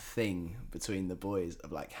a thing between the boys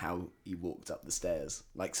of, like, how you walked up the stairs.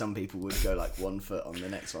 Like, some people would go, like, 1 foot on the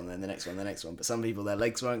next one, then the next one, the next one. But some people, their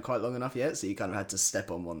legs weren't quite long enough yet, so you kind of had to step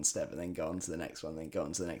on one step and then go on to the next one, then go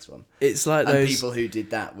on to the next one. It's like And those... people who did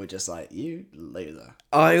that were just like, you loser.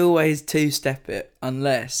 I always 2-step it,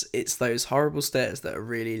 unless it's those horrible stairs that are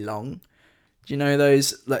really long. Do you know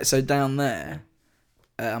those? Like, so down there,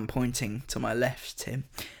 I'm pointing to my left, Tim.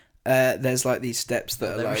 There's like these steps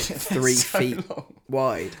that are like They're 3 so feet long.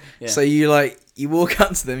 wide. Yeah. So you walk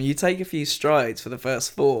up to them, you take a few strides for the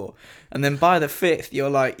first 4, and then by the 5th, you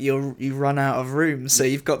run out of room. So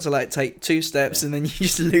you've got to, like, take 2 steps, and then you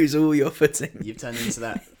just lose all your footing. You've turned into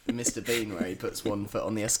that Mr. Bean where he puts 1 foot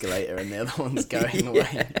on the escalator and the other one's going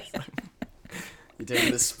away. You're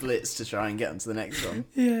doing the splits to try and get onto the next one.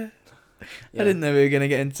 Yeah. Yeah. I didn't know we were going to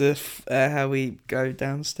get into how we go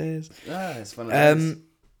downstairs. Ah, it's one of those.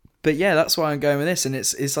 But yeah, that's why I'm going with this, and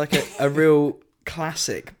it's like a real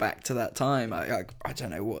classic back to that time. I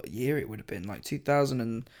don't know what year it would have been, like 3,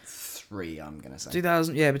 I'm going to say.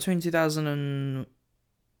 2000, yeah, between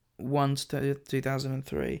 2001 to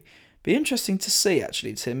 2003. Be interesting to see,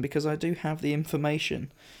 actually, Tim, because I do have the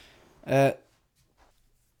information.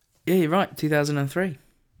 Yeah, you're right. 2003.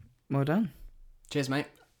 Well done. Cheers, mate.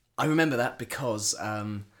 I remember that because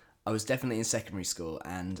I was definitely in secondary school,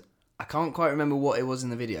 and I can't quite remember what it was in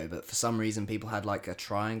the video, but for some reason people had like a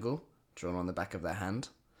triangle drawn on the back of their hand.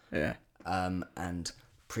 Yeah. And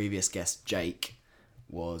previous guest Jake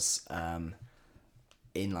was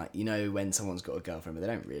in, like, you know, when someone's got a girlfriend, but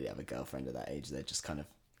they don't really have a girlfriend at that age. They're just kind of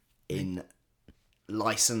in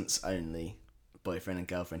license only boyfriend and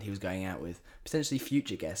girlfriend. He was going out with potentially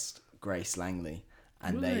future guest Grace Langley,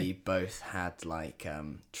 and they both had like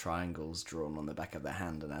triangles drawn on the back of their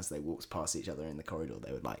hand, and as they walked past each other in the corridor,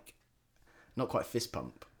 they would like not quite fist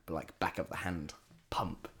pump, but like back of the hand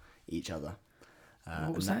pump each other.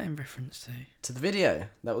 What was that in reference to? To the video.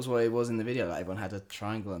 That was what it was in the video. Like, everyone had a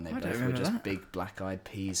triangle, and they I don't both were remember just that. big Black Eyed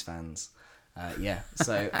Peas fans. Yeah,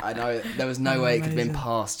 so I know there was no way it could have been Amazing.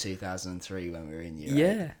 past 2003 when we were in year 8.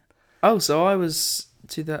 Yeah. Oh, so I was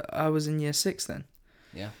in year 6 then,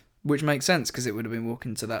 Yeah, which makes sense because it would have been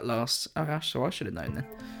walking to that last. Oh gosh, so I should have known then.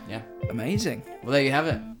 yeah. Amazing. Well, there you have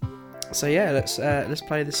it. So yeah, let's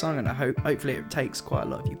play this song, and hopefully it takes quite a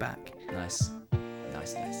lot of you back. Nice.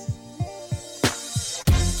 Nice, nice.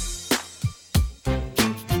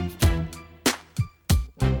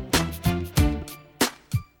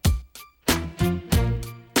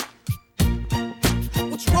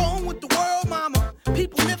 What's wrong with the world, mama?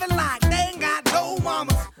 People living like they ain't got no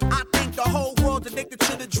mamas. I think the whole world's addicted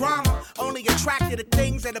to the drama, only attracted to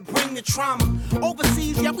things that'll bring the trauma.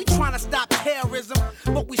 Overseas, yeah, we trying to stop terrorism,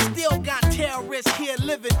 but we still got terrorists here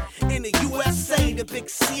living in the USA, the big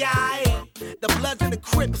CIA, the Bloods and the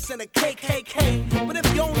Crips and the KKK. But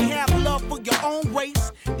if you only have love for your own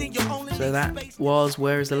race, then you only So need that space. was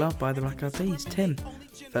Where Is the Love by the Black Eyed Peas. Tim,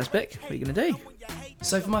 first pick, what are you going to do?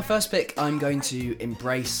 So for my first pick, I'm going to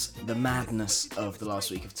embrace the madness of the last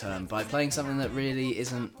week of term by playing something that really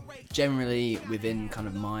isn't generally within kind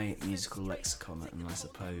of my musical lexicon, and I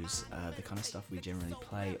suppose the kind of stuff we generally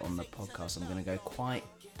play on the podcast. I'm going to go quite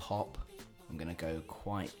pop, I'm going to go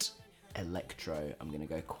quite electro, I'm going to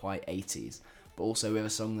go quite 80s, but also with a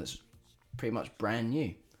song that's pretty much brand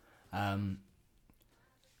new.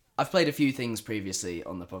 I've played a few things previously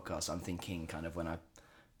on the podcast. I'm thinking kind of when I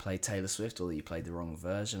played Taylor Swift, although you played the wrong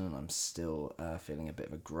version, and I'm still feeling a bit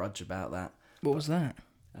of a grudge about that. What was that?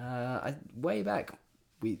 Way back,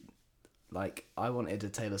 I wanted a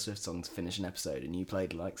Taylor Swift song to finish an episode, and you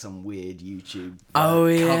played like some weird YouTube cover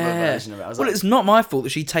version of it. I was Well, like, it's not my fault that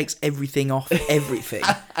she takes everything off everything,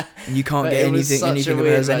 and you can't but get it was such a anything of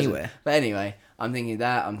weird hers version. anywhere. But anyway, I'm thinking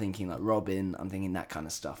that. I'm thinking like Robin. I'm thinking that kind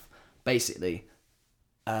of stuff. Basically,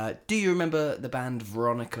 do you remember the band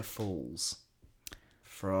Veronica Falls?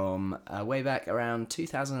 From way back around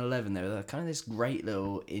 2011, they were kind of this great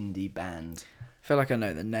little indie band I feel like I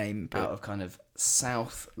know the name, out but of kind of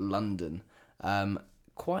South London.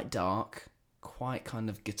 Quite dark, quite kind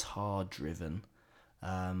of guitar driven.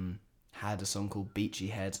 Had a song called Beachy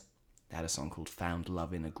Head. They had a song called Found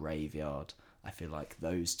Love in a Graveyard. I feel like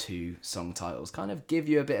those two song titles kind of give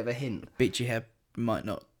you a bit of a hint. Beachy Head might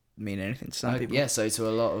not mean anything to some people. Yeah, so to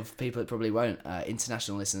a lot of people it probably won't.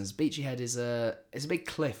 International listeners, Beachy Head is a big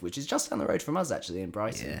cliff, which is just down the road from us actually in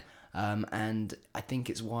Brighton. Yeah. And I think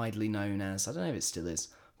it's widely known as, I don't know if it still is,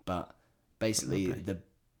 but basically the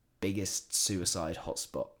biggest suicide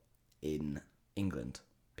hotspot in England.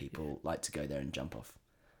 People like to go there and jump off.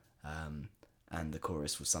 And the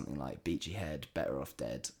chorus was something like, Beachy Head, better off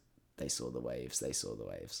dead. They saw the waves, they saw the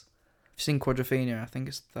waves. You've seen Quadrophenia, I think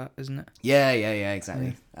it's that, isn't it? Yeah,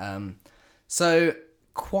 exactly. So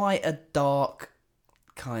quite a dark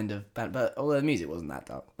kind of band, but although the music wasn't that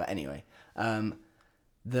dark. But anyway,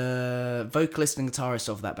 the vocalist and guitarist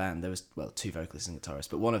of that band, there was, two vocalists and guitarists,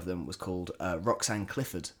 but one of them was called Roxanne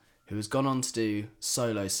Clifford, who has gone on to do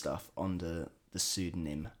solo stuff under the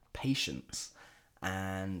pseudonym Patience.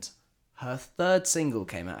 And her third single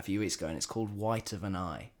came out a few weeks ago, and it's called White of an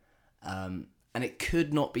Eye. And it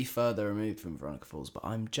could not be further removed from Veronica Falls, but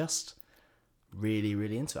I'm just really,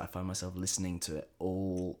 really into it. I find myself listening to it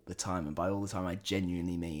all the time, and by all the time I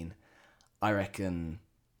genuinely mean, I reckon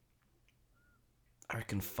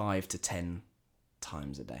 5 to 10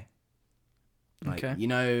 times a day. Like, Okay. you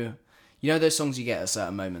know those songs you get at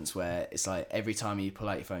certain moments where it's like every time you pull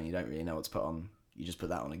out your phone, you don't really know what to put on. You just put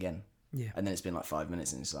that on again. Yeah. And then it's been like 5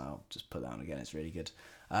 minutes, and it's like, I'll just put that on again. It's really good.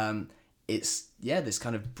 It's this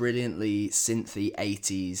kind of brilliantly synthy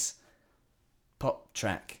 80s pop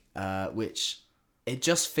track, which it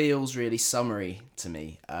just feels really summery to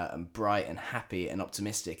me, and bright and happy and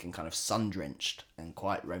optimistic and kind of sun-drenched and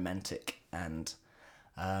quite romantic. And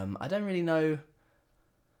I don't really know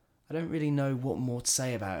I don't really know what more to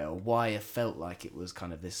say about it or why I felt like it was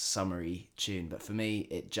kind of this summery tune, but for me,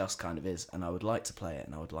 it just kind of is, and I would like to play it,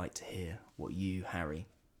 and I would like to hear what you, Harry,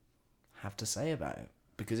 have to say about it,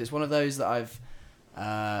 because it's one of those that I've,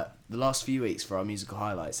 the last few weeks for our musical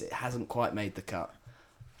highlights, it hasn't quite made the cut,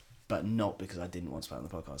 but not because I didn't want to play it on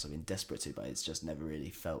the podcast. I've been desperate to, but it's just never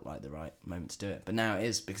really felt like the right moment to do it. But now it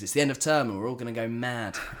is, because it's the end of term, and we're all going to go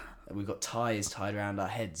mad. We've got ties tied around our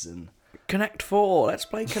heads, and Connect 4. Let's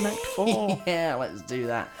play Connect 4. yeah, let's do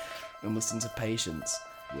that and listen to Patience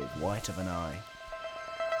with White of an Eye.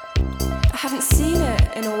 I haven't seen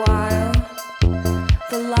it in a while.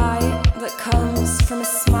 The light that comes from a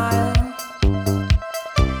smile.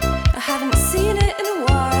 I haven't seen it in a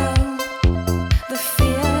while. The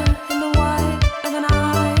fear in the white of an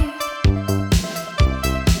eye.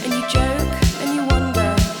 And you joke and you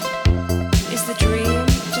wonder, is the dream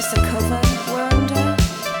just a cover we're under?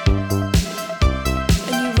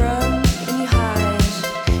 And you run and you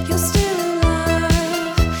hide. You're still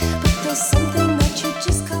alive, but there's something that you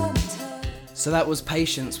just can't tell. So that was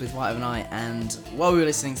Patience with White of an Eye, and while we were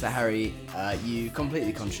listening to that, Harry, you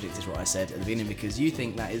completely contradicted what I said at the beginning, because you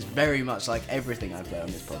think that is very much like everything I play on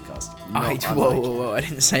this podcast. Whoa, I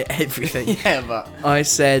didn't say everything. Yeah, but I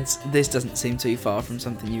said this doesn't seem too far from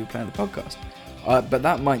something you would play on the podcast. But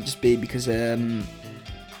that might just be because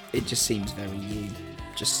it just seems very you.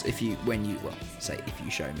 Just if you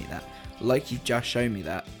show me that, like you've just shown me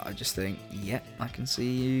that, I just think, yep, I can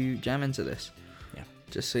see you jam into this. Yeah.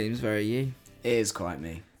 Just seems very you. it is quite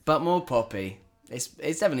me, but more poppy. It's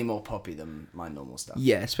definitely more poppy than my normal stuff.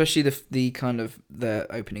 Yeah, especially the kind of the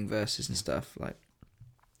opening verses and stuff, like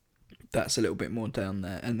that's a little bit more down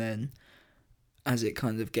there, and then as it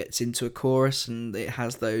kind of gets into a chorus and it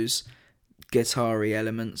has those guitar-y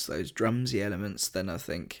elements, those drumsy elements, then I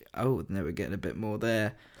think, oh, then we're getting a bit more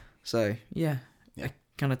there. So yeah, it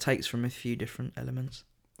kind of takes from a few different elements.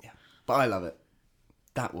 Yeah, but I love it.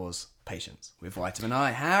 That was Patience with Vitamin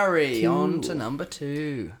I. Harry, on to number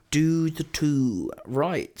 2. Do the 2.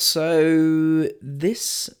 Right, so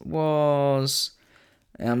this was...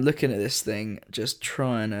 I'm looking at this thing, just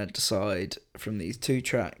trying to decide from these 2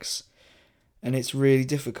 tracks, and it's really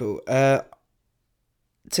difficult.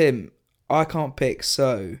 Tim, I can't pick,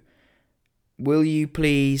 so will you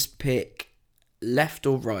please pick left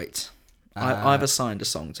or right? I've assigned a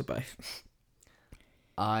song to both.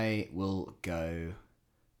 I will go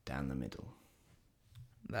down the middle.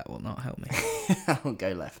 That will not help me. I'll go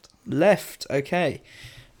left. Left, okay.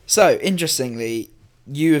 So, interestingly,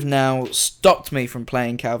 you have now stopped me from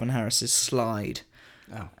playing Calvin Harris's Slide.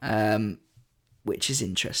 Oh. Which is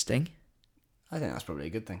interesting. I think that's probably a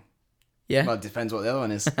good thing. Yeah? Well, it depends what the other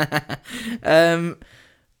one is.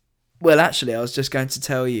 Well, actually, I was just going to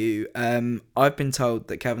tell you, I've been told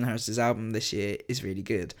that Calvin Harris's album this year is really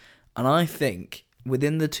good. And I think,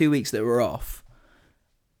 within the 2 weeks that we're off,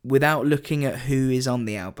 without looking at who is on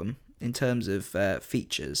the album, in terms of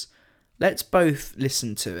features, let's both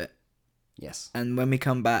listen to it. Yes. And when we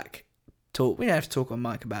come back, we don't have to talk on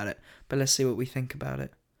mic about it, but let's see what we think about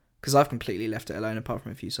it. Because I've completely left it alone, apart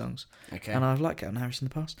from a few songs. Okay. And I've liked Calvin Harris in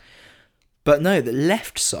the past. But no, the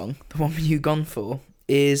left song, the one you've gone for,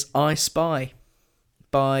 is I Spy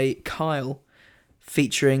by Kyle,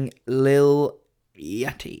 featuring Lil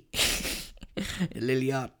Yachty. Lil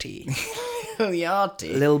Yachty.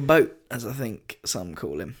 Yachty. Lil Boat, as I think some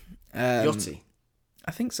call him. Yachty.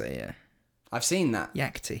 I think so, yeah. I've seen that.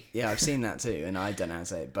 Yachty. Yeah, I've seen that too, and I don't know how to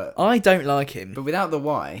say it, but I don't like him. but without the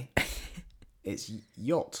Y, it's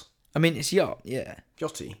yacht. I mean, it's yacht, yeah.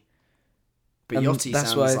 Yachty. But Yachty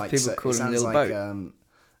that's sounds why like people call it him sounds Lil like Boat.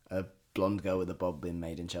 A blonde girl with a bob being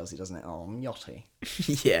made in Chelsea, doesn't it? Oh, Yachty.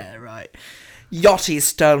 Yeah, right. Yachty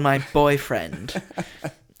stole my boyfriend.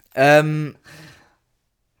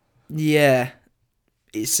 Yeah.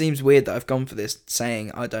 It seems weird that I've gone for this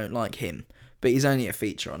saying I don't like him, but he's only a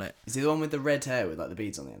feature on it. Is he the one with the red hair with like the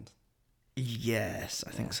beads on the end? Yes,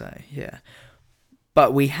 I think so, yeah.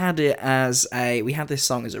 But we had this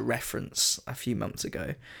song as a reference a few months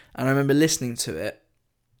ago, and I remember listening to it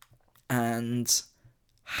and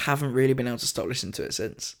haven't really been able to stop listening to it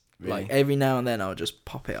since. Really? Like every now and then I'll just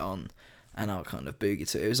pop it on and I'll kind of boogie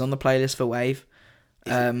to it. It was on the playlist for Wave.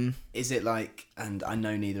 Is it like, and I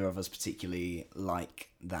know neither of us particularly like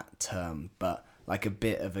that term, but like a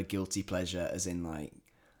bit of a guilty pleasure, as in like...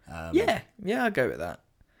 yeah, I'll go with that.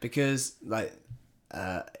 Because like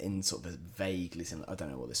in sort of a vaguely similar, I don't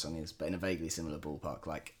know what this song is, but in a vaguely similar ballpark,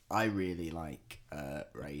 like I really like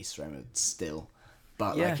Ray Shremmerd still,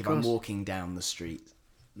 but Yeah, like if I'm walking down the street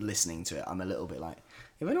listening to it, I'm a little bit like,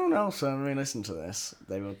 if anyone else really listen to this,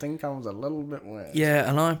 they will think I was a little bit weird. Yeah,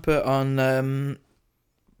 and I put on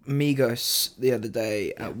Migos the other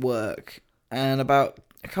day at work, and about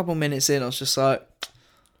a couple minutes in, I was just like,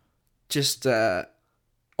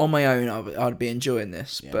 on my own, I'd be enjoying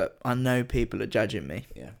this, but I know people are judging me.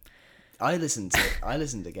 Yeah. I listened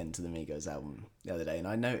again to the Migos album the other day, and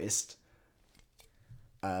I noticed.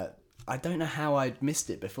 I don't know how I'd missed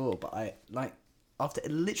it before, but after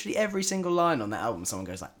literally every single line on that album, someone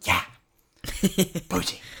goes like, "Yeah,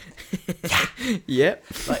 booty, yeah." Yep.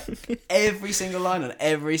 Like every single line on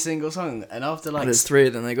every single song, and after like There's 3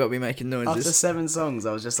 of them. They got to be making noises. after 7 songs,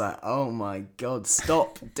 I was just like, "Oh my god,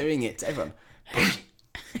 stop doing it to everyone."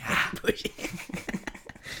 Bougie.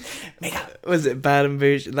 Was it Bad and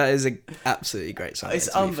Bougie? That is a absolutely great song. It's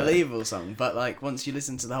to be unbelievable song, but like once you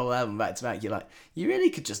listen to the whole album back to back, you're like, you really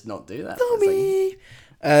could just not do that.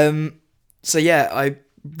 fair. So yeah, I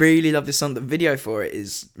really love this song. The video for it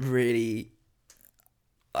is really,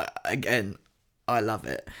 again, I love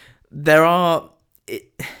it.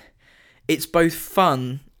 It's both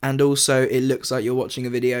fun and also it looks like you're watching a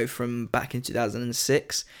video from back in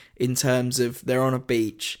 2006 in terms of they're on a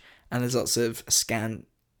beach and there's lots of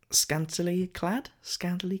scantily clad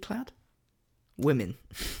women.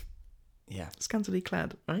 Yeah, Scantily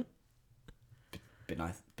clad, right?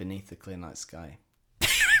 beneath the clear night sky.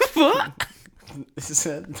 What? This is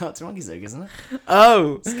a Arctic Monkeys joke, isn't it?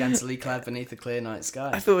 Oh, Scantily clad beneath the clear night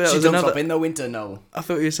sky. I thought that she was jumps another- up in the winter. No, I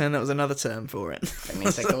thought you were saying that was another term for it.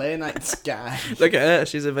 beneath the clear night sky. Look at her,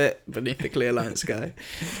 she's a bit beneath the clear light sky.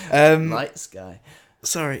 Light sky.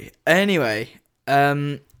 Sorry. Anyway,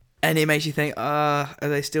 and it makes you think, are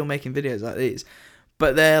they still making videos like these?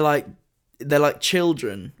 But they're like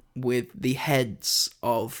children with the heads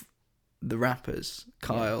of the rappers,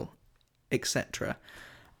 Kyle, etc.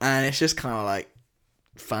 And it's just kind of like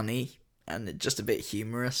funny and just a bit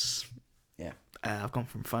humorous. Yeah. I've gone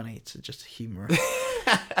from funny to just humorous.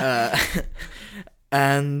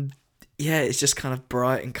 And yeah, it's just kind of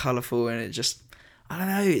bright and colourful, and it just, I don't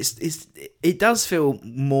know, it does feel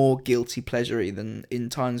more guilty pleasure-y than in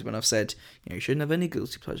times when I've said, you shouldn't have any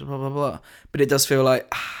guilty pleasure, blah, blah, blah. But it does feel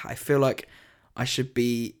like, I feel like I should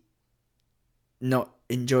be not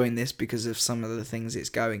enjoying this because of some of the things it's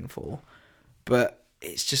going for. But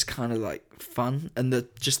it's just kind of like fun, and the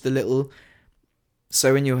little,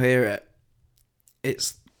 so when you hear it,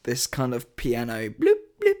 it's this kind of piano bloop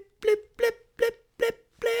bloop bloop bloop bloop bloop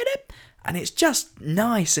bloop, and it's just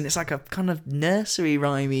nice, and it's like a kind of nursery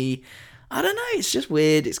rhymey, I don't know, it's just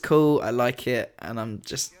weird, it's cool, I like it, and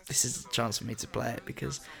this is a chance for me to play it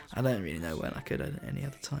because I don't really know when I could at any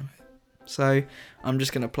other time. So I'm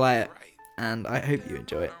just gonna play it, and I hope you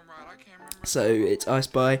enjoy it. So it's I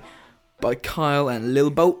Spy by Kyle and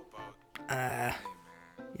Lil Boat. Yeah.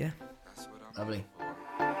 Lovely.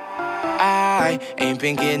 I ain't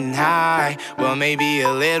been getting high. Well, maybe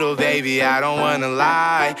a little, baby, I don't wanna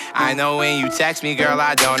lie. I know when you text me, girl,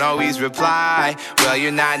 I don't always reply. Well,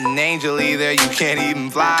 you're not an angel either, you can't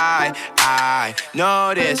even fly. I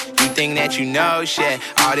notice you think that you know shit.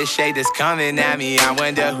 All this shade that's coming at me, I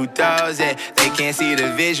wonder who throws it. They can't see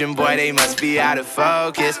the vision, boy, they must be out of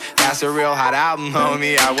focus. That's a real hot album,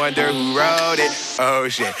 homie, I wonder who wrote it. Oh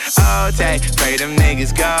shit, oh take, pray them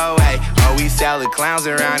niggas go away. Oh, we sell the clowns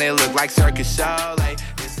around, it look like Circus Soleil.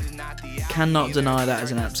 This is not the Cannot deny that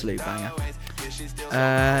as an absolute banger.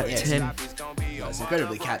 Tim, It's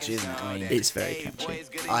incredibly catchy, isn't it? I mean, it's very catchy.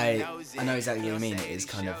 I know exactly what you mean. It is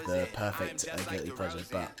kind of the perfect guilty pleasure,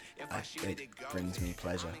 but it brings me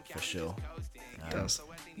pleasure for sure. It does.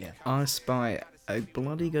 Yeah. I Spy, a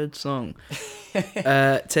bloody good song.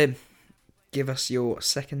 Tim, give us your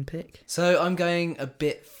second pick. So I'm going a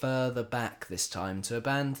bit further back this time to a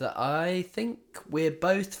band that I think we're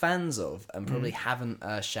both fans of and probably haven't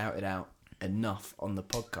shouted out enough on the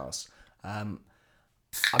podcast. I'm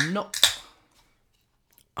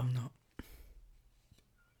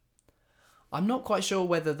not quite sure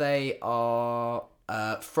whether they are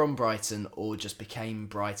from Brighton or just became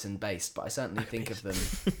Brighton based, but I certainly think of them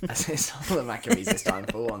as it's all the Maccabees this time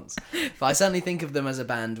for once. But I certainly think of them as a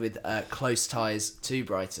band with close ties to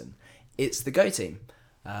Brighton. It's the Go Team.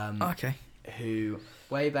 Okay. Who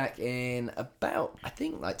way back in about, I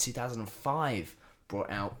think like 2005 brought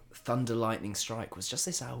out Thunder Lightning Strike, was just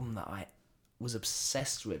this album that I was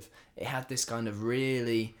obsessed with. It had this kind of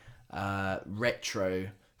really retro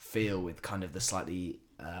feel with kind of the slightly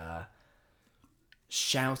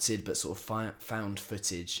shouted but sort of found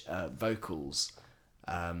footage vocals.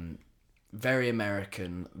 Very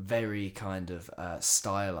American, very kind of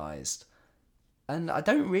stylized. And I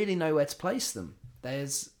don't really know where to place them.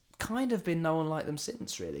 There's kind of been no one like them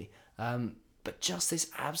since, really. But just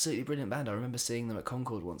this absolutely brilliant band. I remember seeing them at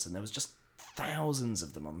Concord once, and there was just thousands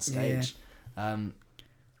of them on stage.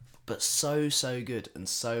 but so good and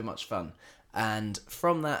so much fun. And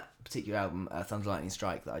from that particular album, Thunder Lightning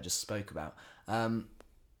Strike, that I just spoke about,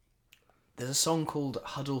 there's a song called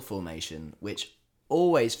Huddle Formation, which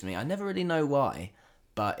always, for me, I never really know why,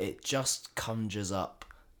 but it just conjures up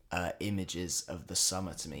images of the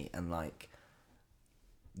summer to me. And like,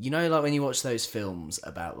 you know, like when you watch those films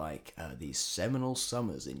about like these seminal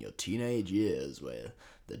summers in your teenage years where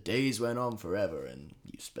the days went on forever and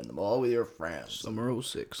you spend them all with your friends. Summer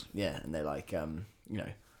 06. Yeah, and they're like, you know,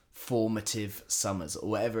 formative summers or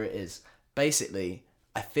whatever it is. Basically,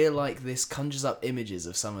 I feel like this conjures up images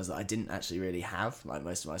of summers that I didn't actually really have. Like,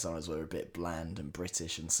 most of my summers were a bit bland and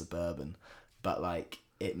British and suburban. But, like,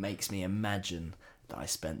 it makes me imagine that I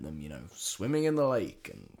spent them, you know, swimming in the lake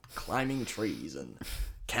and climbing trees and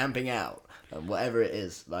camping out and whatever it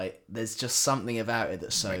is. Like, there's just something about it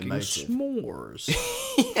that's so emotive. S'mores.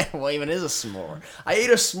 Yeah, what even is a s'more? I eat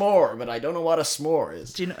a s'more, but I don't know what a s'more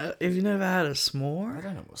is. Do you know? Have you never had a I s'more?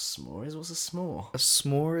 don't know what a s'more is. What's a s'more? A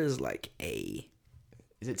s'more is like a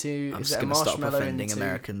Is it two? I'm Is just it a gonna stop marshmallow and offending two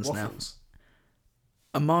Americans now. waffles?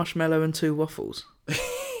 marshmallow and 2 waffles.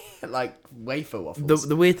 Like wafer waffles.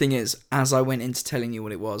 The weird thing is, as I went into telling you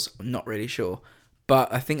what it was, I'm not really sure,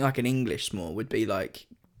 but I think like an English s'more would be like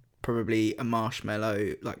probably a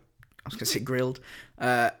marshmallow, like I was gonna say grilled,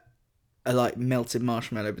 a like melted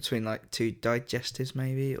marshmallow between like 2 digestives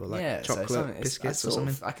maybe, or like yeah, chocolate so something- biscuits or sort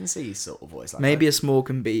something. of- I can see sort of voice like Maybe that. a s'more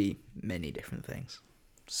can be many different things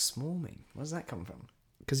S'morming. Where does that come from?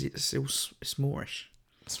 because it's still s'morish,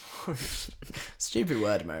 Stupid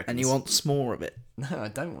word, Americans. and you want s'more of it. No, I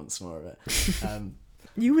don't want some more of it.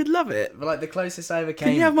 You would love it. But like the closest I ever came.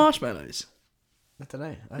 Can you have marshmallows? I don't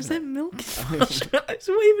know. I Is don't there know. milk in marshmallows?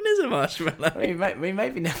 What even is a marshmallow? I mean, we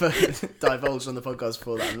maybe never divulged on the podcast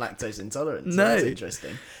before that I'm lactose intolerant. So No. that's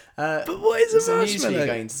interesting. But what is It's a a news for you marshmallow?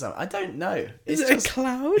 going to some. I don't know. Is It's it just a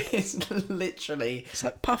cloud? It's literally It's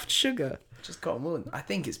like puffed sugar. just cotton wool. I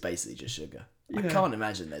think it's basically just sugar. I Yeah. can't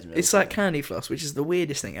imagine there's milk. It's in like it. candy floss, which is the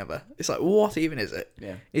weirdest thing ever. It's like, what even is it?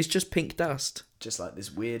 Yeah. It's just pink dust. Just like this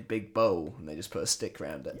weird big bowl, and they just put a stick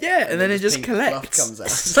around it. Yeah, and then it this just pink fluff collects. comes out.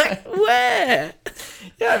 It's like, where?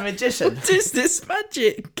 Yeah, a magician. What is this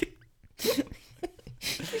magic?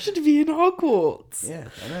 You should be in Hogwarts. Yeah,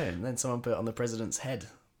 I know. And then someone put it on the president's head.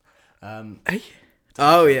 Hey?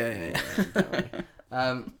 Oh, yeah.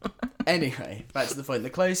 Anyway, back to the point. The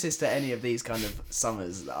closest to any of these kind of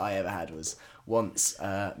summers that I ever had was once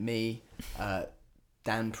me,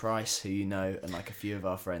 Dan Price, who you know, and like a few of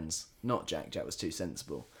our friends. Not Jack. Jack was too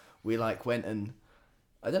sensible. We like went and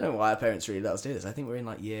I don't know why our parents really let us do this. I think we're in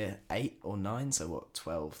like year 8 or 9, so what,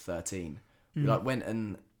 12, 13. We like went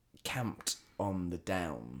and camped on the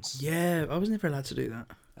Downs. Yeah, I was never allowed to do that.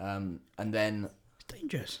 And then It's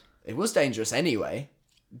dangerous. it was dangerous anyway.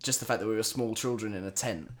 Just the fact that we were small children in a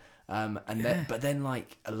tent. But then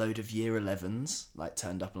like a load of year 11s like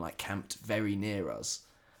turned up and like camped very near us.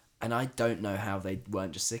 And I don't know how they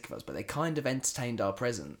weren't just sick of us, but they kind of entertained our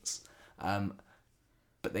presence.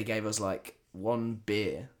 But they gave us like 1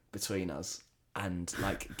 beer between us and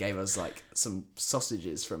like gave us like some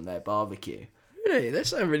sausages from their barbecue. Really? That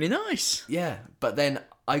sounds really nice. Yeah, but then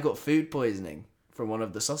I got food poisoning from one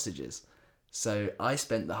of the sausages. So I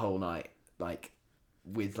spent the whole night like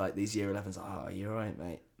with like these year 11s. Oh, you're right,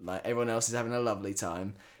 mate. Like everyone else is having a lovely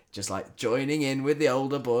time, just like joining in with the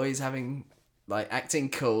older boys, having like acting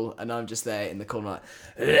cool, and I'm just there in the corner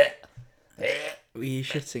like. Were you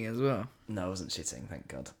shitting as well? No, I wasn't shitting, thank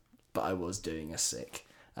God, but I was doing a sick.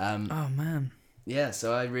 Oh, man. Yeah,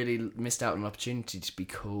 so I really missed out on an opportunity to be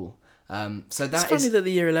cool. So It's that funny is that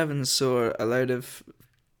the year 11s saw a load of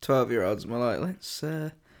 12-year-olds and were like, let's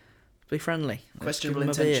be friendly. Let's questionable give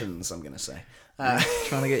 'em a beer. intentions. I'm gonna say.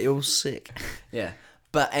 Trying to get you all sick. Yeah.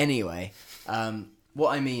 But anyway, what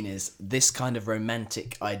I mean is this kind of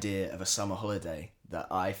romantic idea of a summer holiday that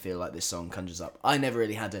I feel like this song conjures up. I never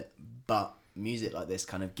really had it, but music like this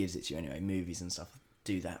kind of gives it to you anyway. Movies and stuff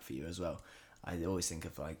do that for you as well. I always think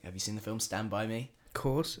of like, have you seen the film Stand By Me? Of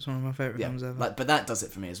course, it's one of my favourite films ever. Like, but that does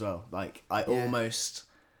it for me as well. Like, I Yeah. almost,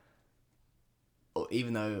 or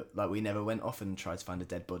even though like we never went off and tried to find a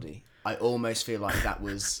dead body, I almost feel like that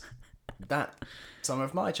was that summer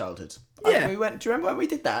of my childhood. Yeah. We went. Do you remember when we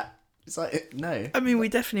did that? It's like no. I mean, we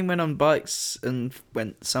definitely went on bikes and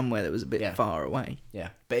went somewhere that was a bit Yeah. far away. Yeah,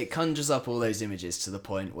 but it conjures up all those images to the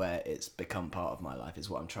point where it's become part of my life. Is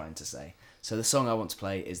what I'm trying to say. So the song I want to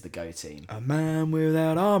play is the Go Team. A man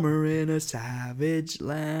without armour in a savage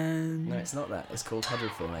land. No, it's not that. It's called Huddle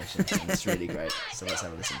Formation, and it's really great. So let's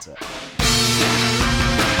have a listen to it.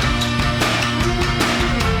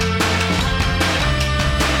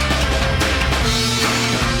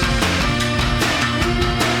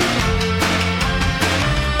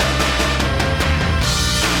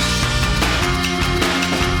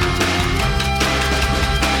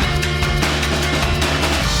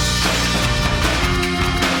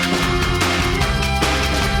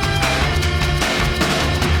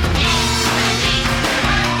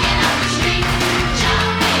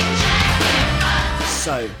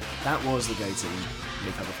 So, that was the go-team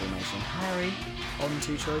recover formation. Harry, on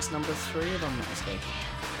to choice number 3, if I'm not mistaken.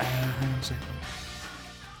 Hang on a second.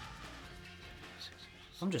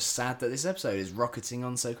 I'm just sad that this episode is rocketing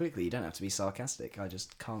on so quickly. You don't have to be sarcastic. I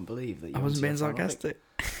just can't believe that you I wasn't being wanted to have fun. sarcastic.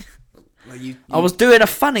 Well, you I was doing a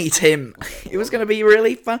funny, Tim. It was going to be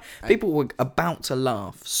really fun. People were about to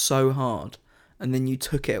laugh so hard, and then you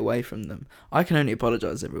took it away from them. I can only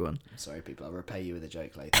apologise, everyone. I'm sorry, people. I'll repay you with a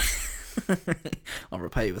joke later. I'll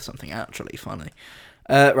repay you with something actually funny.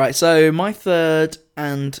 Right, so my third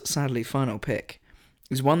and sadly final pick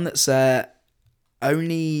is one that's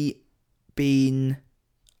only been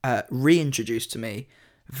reintroduced to me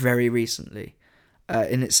very recently.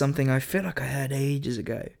 And it's something I feel like I heard ages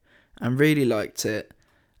ago and really liked it.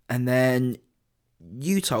 And then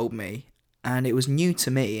you told me, and it was new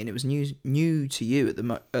to me, and it was new to you at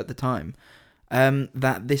the time,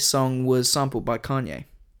 that this song was sampled by Kanye.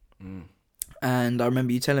 And I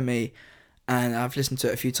remember you telling me, and I've listened to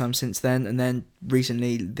it a few times since then, and then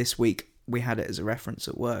recently this week we had it as a reference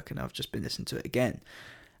at work, and I've just been listening to it again.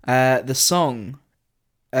 The song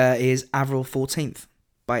is Avril 14th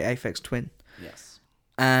by Aphex Twin. Yes.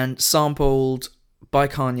 And sampled by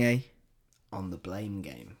Kanye. On the Blame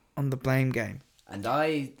Game. On the Blame Game. And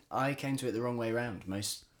I came to it the wrong way around.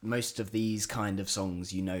 Most of these kind of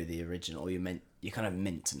songs, you know the original, or you're kind of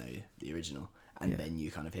meant to know the original, and then you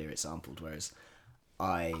kind of hear it sampled. Whereas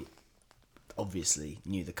I obviously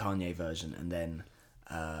knew the Kanye version, and then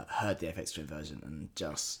heard the Aphex Twin version, and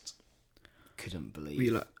just couldn't believe. Were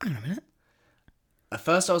you like, hang on a minute? At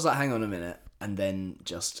first, I was like, hang on a minute, and then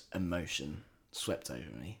just emotion swept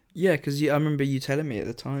over me. Yeah, because I remember you telling me at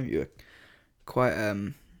the time you were quite.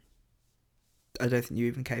 I don't think you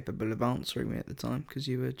were even capable of answering me at the time because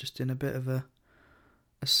you were just in a bit of a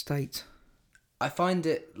state. I find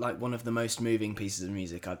it like one of the most moving pieces of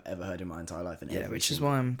music I've ever heard in my entire life. And which is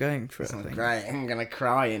why I'm going for it. I think. Great, I'm gonna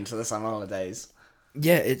cry into the summer holidays.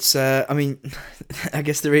 Yeah, it's. I mean, I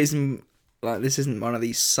guess the reason, like, this isn't one of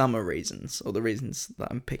these summer reasons, or the reasons that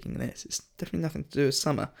I'm picking this. It's definitely nothing to do with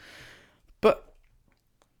summer. But,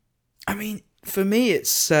 I mean, for me,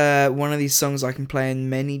 it's one of these songs I can play in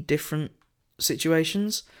many different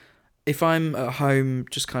situations. If I'm at home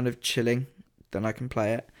just kind of chilling, then I can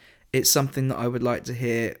play it. It's something that I would like to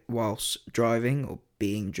hear whilst driving or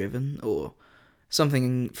being driven, or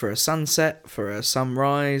something for a sunset, for a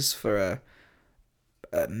sunrise, for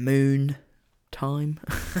a moon time.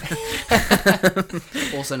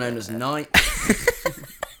 Also known as night.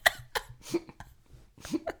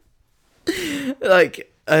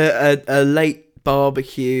 Like a late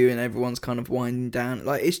barbecue and everyone's kind of winding down.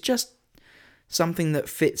 Like, it's just something that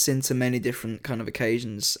fits into many different kind of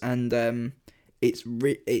occasions, and it's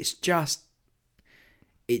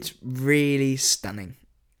really stunning.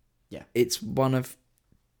 Yeah, it's one of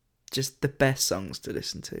just the best songs to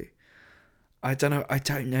listen to. I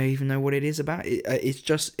don't even know what it is about it.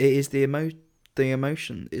 It is the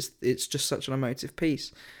emotion. It's just such an emotive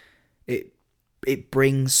piece. It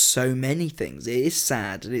brings so many things. It is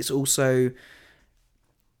sad, and it's also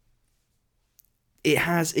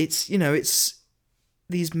it's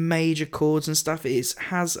these major chords and stuff. It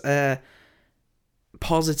has a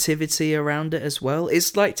positivity around it as well.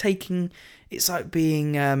 It's like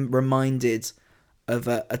being reminded of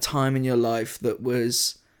a time in your life that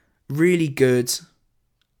was really good,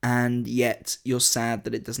 and yet you're sad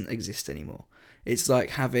that it doesn't exist anymore. It's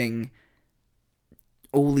like having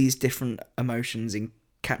all these different emotions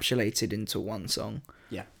encapsulated into one song.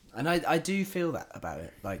 Yeah, and I do feel that about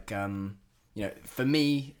it. Like, for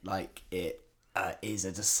me, like, it is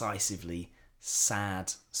a decisively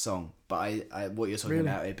sad song, but I what you're talking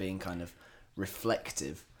about it being kind of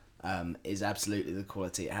reflective is absolutely the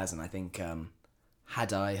quality it has. And I think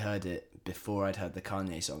had I heard it before I'd heard the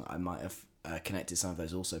Kanye song, I might have connected some of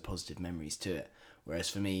those also positive memories to it. Whereas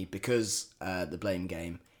for me, because the Blame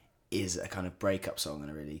Game is a kind of breakup song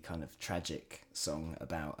and a really kind of tragic song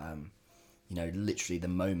about literally the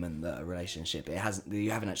moment that a relationship,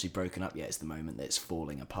 you haven't actually broken up yet, it's the moment that it's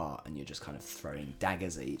falling apart and you're just kind of throwing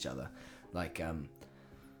daggers at each other. Like,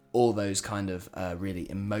 all those kind of really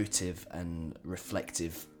emotive and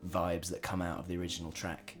reflective vibes that come out of the original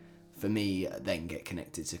track, for me, then get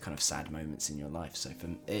connected to kind of sad moments in your life. So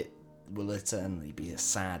it will eternally be a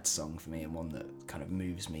sad song for me, and one that kind of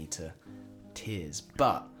moves me to tears.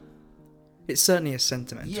 But it's certainly a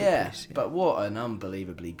sentimental piece. Yeah, but what an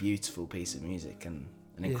unbelievably beautiful piece of music, and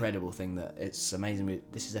an incredible thing that it's amazing.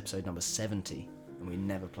 This is episode number 70, and we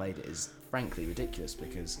never played it. Is frankly ridiculous,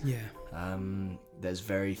 because there's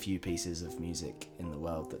very few pieces of music in the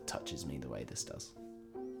world that touches me the way this does.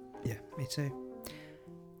 Yeah, me too.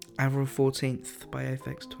 Avril 14th by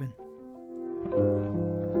Aphex Twin.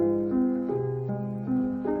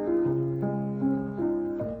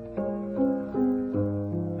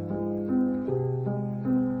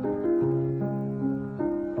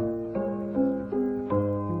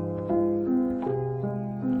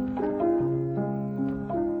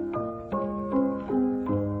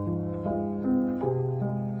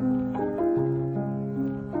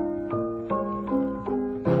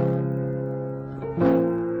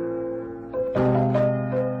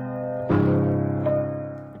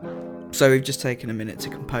 So we've just taken a minute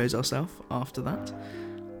to compose ourselves after that.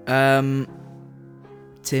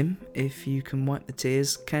 Tim, if you can wipe the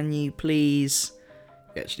tears, can you please...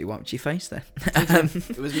 You actually wiped your face there.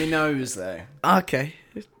 It was my nose, though. Okay,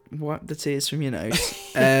 wipe the tears from your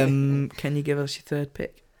nose. Can you give us your third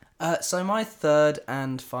pick? So my third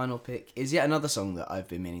and final pick is yet another song that I've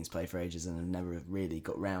been meaning to play for ages and have never really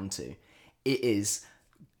got round to. It is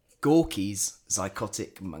Gorky's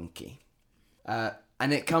Psychotic Monkey.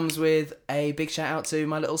 And it comes with a big shout out to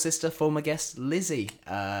my little sister, former guest Lizzie.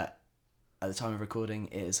 At the time of recording,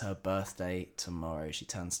 it is her birthday tomorrow. She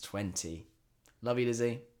turns 20. Love you,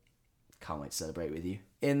 Lizzie. Can't wait to celebrate with you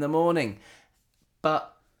in the morning.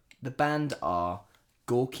 But the band are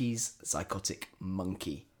Gorky's Psychotic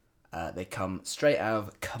Monkey. They come straight out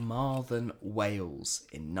of Carmarthen, Wales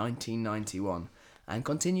in 1991 and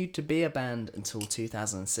continued to be a band until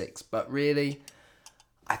 2006. But really,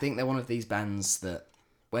 I think they're one of these bands that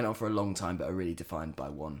went on for a long time but are really defined by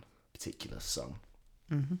one particular song.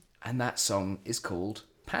 Mm-hmm. And that song is called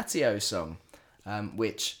Patio Song,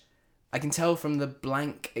 which I can tell from the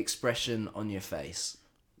blank expression on your face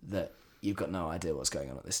that you've got no idea what's going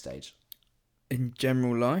on at this stage. In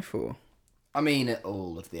general life, or? I mean,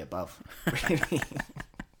 all of the above, really.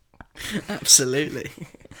 Absolutely.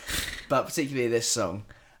 But particularly this song,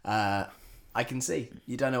 I can see.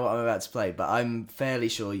 You don't know what I'm about to play, but I'm fairly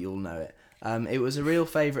sure you'll know it. It was a real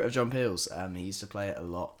favourite of John Peel's. He used to play it a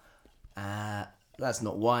lot. That's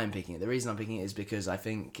not why I'm picking it. The reason I'm picking it is because I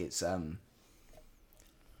think it's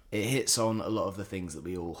it hits on a lot of the things that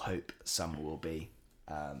we all hope summer will be.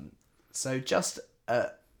 So just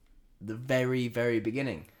at the very, very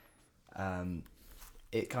beginning,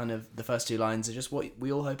 it kind of, the first two lines are just what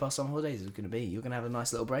we all hope our summer holidays are going to be. You're going to have a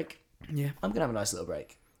nice little break. Yeah. I'm going to have a nice little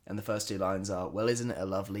break. And the first two lines are, well, isn't it a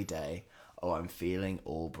lovely day? Oh, I'm feeling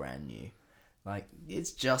all brand new. Like,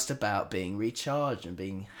 it's just about being recharged and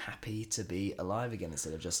being happy to be alive again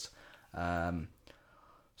instead of just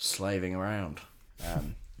slaving around.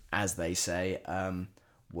 As they say,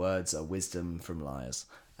 words are wisdom from liars.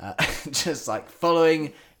 Just like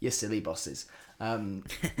following your silly bosses.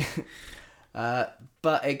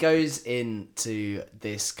 But it goes into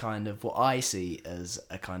this kind of what I see as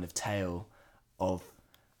a kind of tale of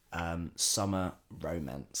summer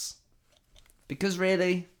romance. Because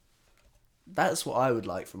really, that's what I would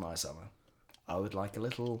like for my summer. I would like a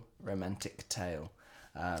little romantic tale.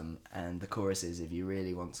 And the chorus is, if you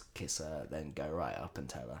really want to kiss her, then go right up and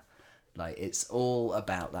tell her. Like, it's all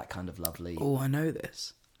about that kind of lovely... Oh, I know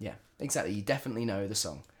this. Yeah, exactly. You definitely know the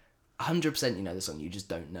song. 100% you know the song. You just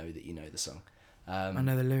don't know that you know the song. I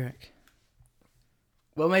know the lyric.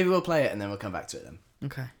 Well, maybe we'll play it and then we'll come back to it then.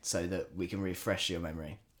 Okay. So that we can refresh your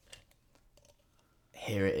memory.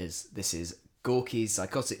 Here it is. This is Gorky's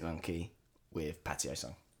Psychotic Monkey with Patio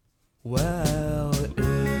Song. Well,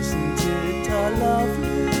 isn't it a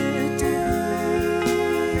lovely day?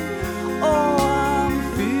 Oh, I'm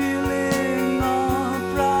feeling all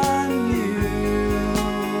brand new.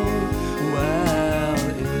 Well,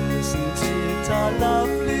 isn't it a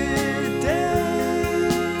lovely day?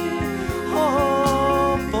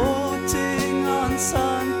 Oh, boating on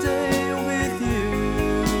Sunday with you.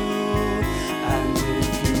 And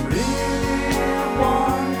if you really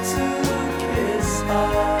want to kiss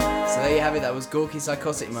her. So there you have it. That was Gorky's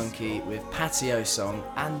Psychotic Monkey with Patio Song.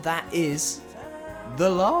 And that is the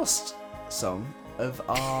last song of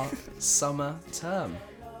our summer term.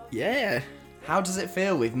 Yeah. How does it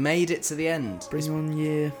feel? We've made it to the end. Bring on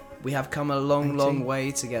year. We have come a long, 19. long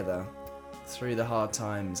way together through the hard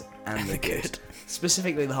times and the good.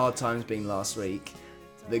 Specifically the hard times being last week,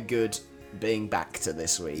 the good being back to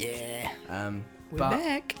this week. Yeah. We're but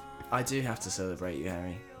back. I do have to celebrate you,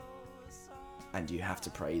 Harry. And you have to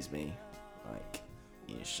praise me like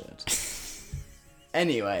you should.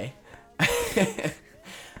 Anyway.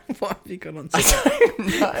 What have you gone on to? I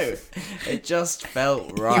don't know. It just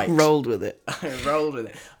felt right. You rolled with it. I rolled with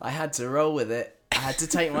it. I had to roll with it. I had to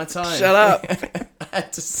take my time. Shut up. I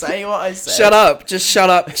had to say what I said. Shut up. Just shut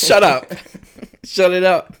up. Shut up. Shut it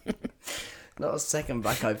up. Not a second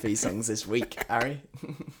Black Eyed Peas songs this week, Harry.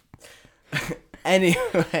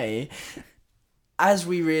 Anyway, as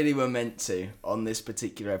we really were meant to on this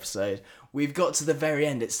particular episode, we've got to the very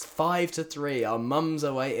end. It's 5-3. Our mums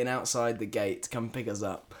are waiting outside the gate to come pick us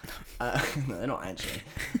up. No, they're not actually.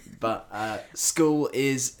 But school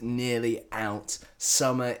is nearly out.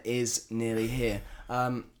 Summer is nearly here.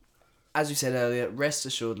 As we said earlier, rest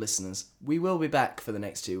assured, listeners, we will be back for the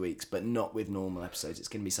next 2 weeks, but not with normal episodes. It's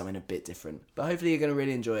going to be something a bit different. But hopefully you're going to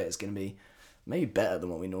really enjoy it. It's going to be maybe better than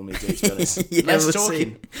what we normally do, to be honest. Less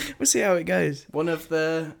talking. We'll see how it goes. One of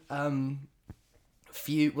the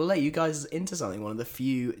few... We'll let you guys into something. One of the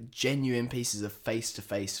few genuine pieces of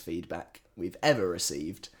face-to-face feedback we've ever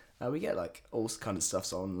received. We get, like, all kind of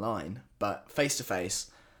stuffs online. But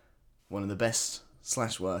face-to-face, one of the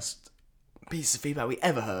best/worst piece of feedback we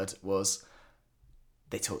ever heard was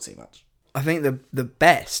they talk too much. I think the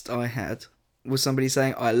best I had was somebody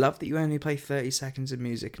saying, I love that you only play 30 seconds of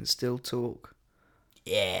music and still talk.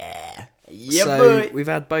 Yeah. So boy. we've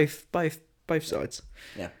had both sides.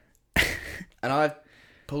 Yeah. And I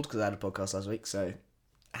pulled because I had a podcast last week, so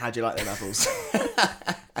how'd you like them apples?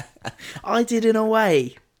 I did in a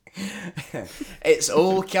way. It's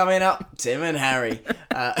all coming up, Tim and Harry.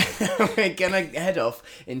 We're going to head off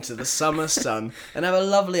into the summer sun and have a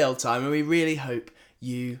lovely old time, and we really hope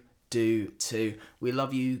you do too. We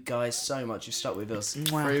love you guys so much. You've stuck with us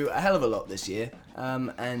through a hell of a lot this year,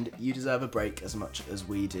 and you deserve a break as much as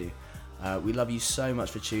we do. We love you so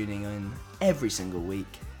much for tuning in every single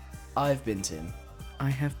week. I've been Tim. I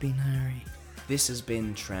have been Harry. This has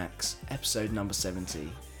been Tracks, episode number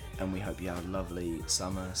 70. And we hope you have a lovely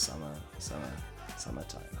summertime.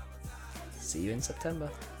 See you in September.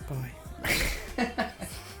 Bye.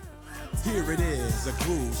 Here it is, a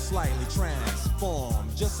groove slightly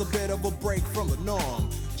transformed. Just a bit of a break from the norm.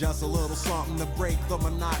 Just a little something to break the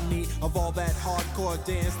monotony of all that hardcore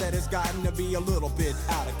dance that has gotten to be a little bit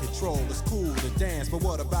out of control. It's cool to dance, but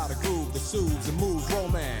what about a groove that soothes and moves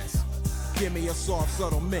romance? Give me a soft,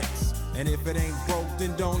 subtle mix. And if it ain't broke,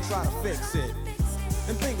 then don't try to fix it.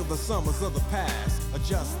 And think of the summers of the past.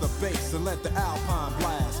 Adjust the bass and let the Alpine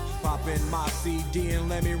blast. Pop in my CD and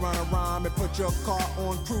let me run a rhyme. And put your car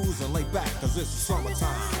on cruise and lay back, cause it's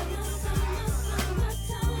summertime.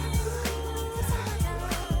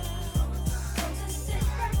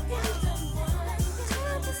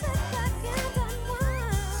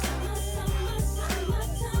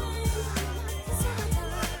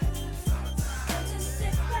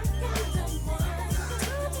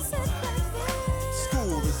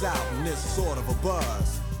 Out and it's sort of a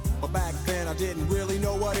buzz, but back then I didn't really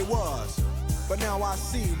know what it was. But now I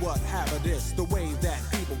see what happened is the way that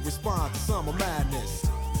people respond to summer madness.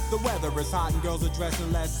 The weather is hot and girls are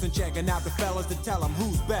dressing less and checking out the fellas to tell them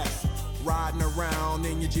who's best. Riding around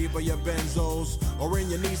in your Jeep or your Benzos, or in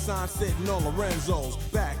your Nissan sitting on Lorenzo's.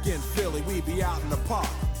 Back in Philly we be out in the park.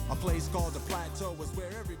 A place called the Plateau is where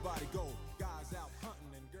everybody goes.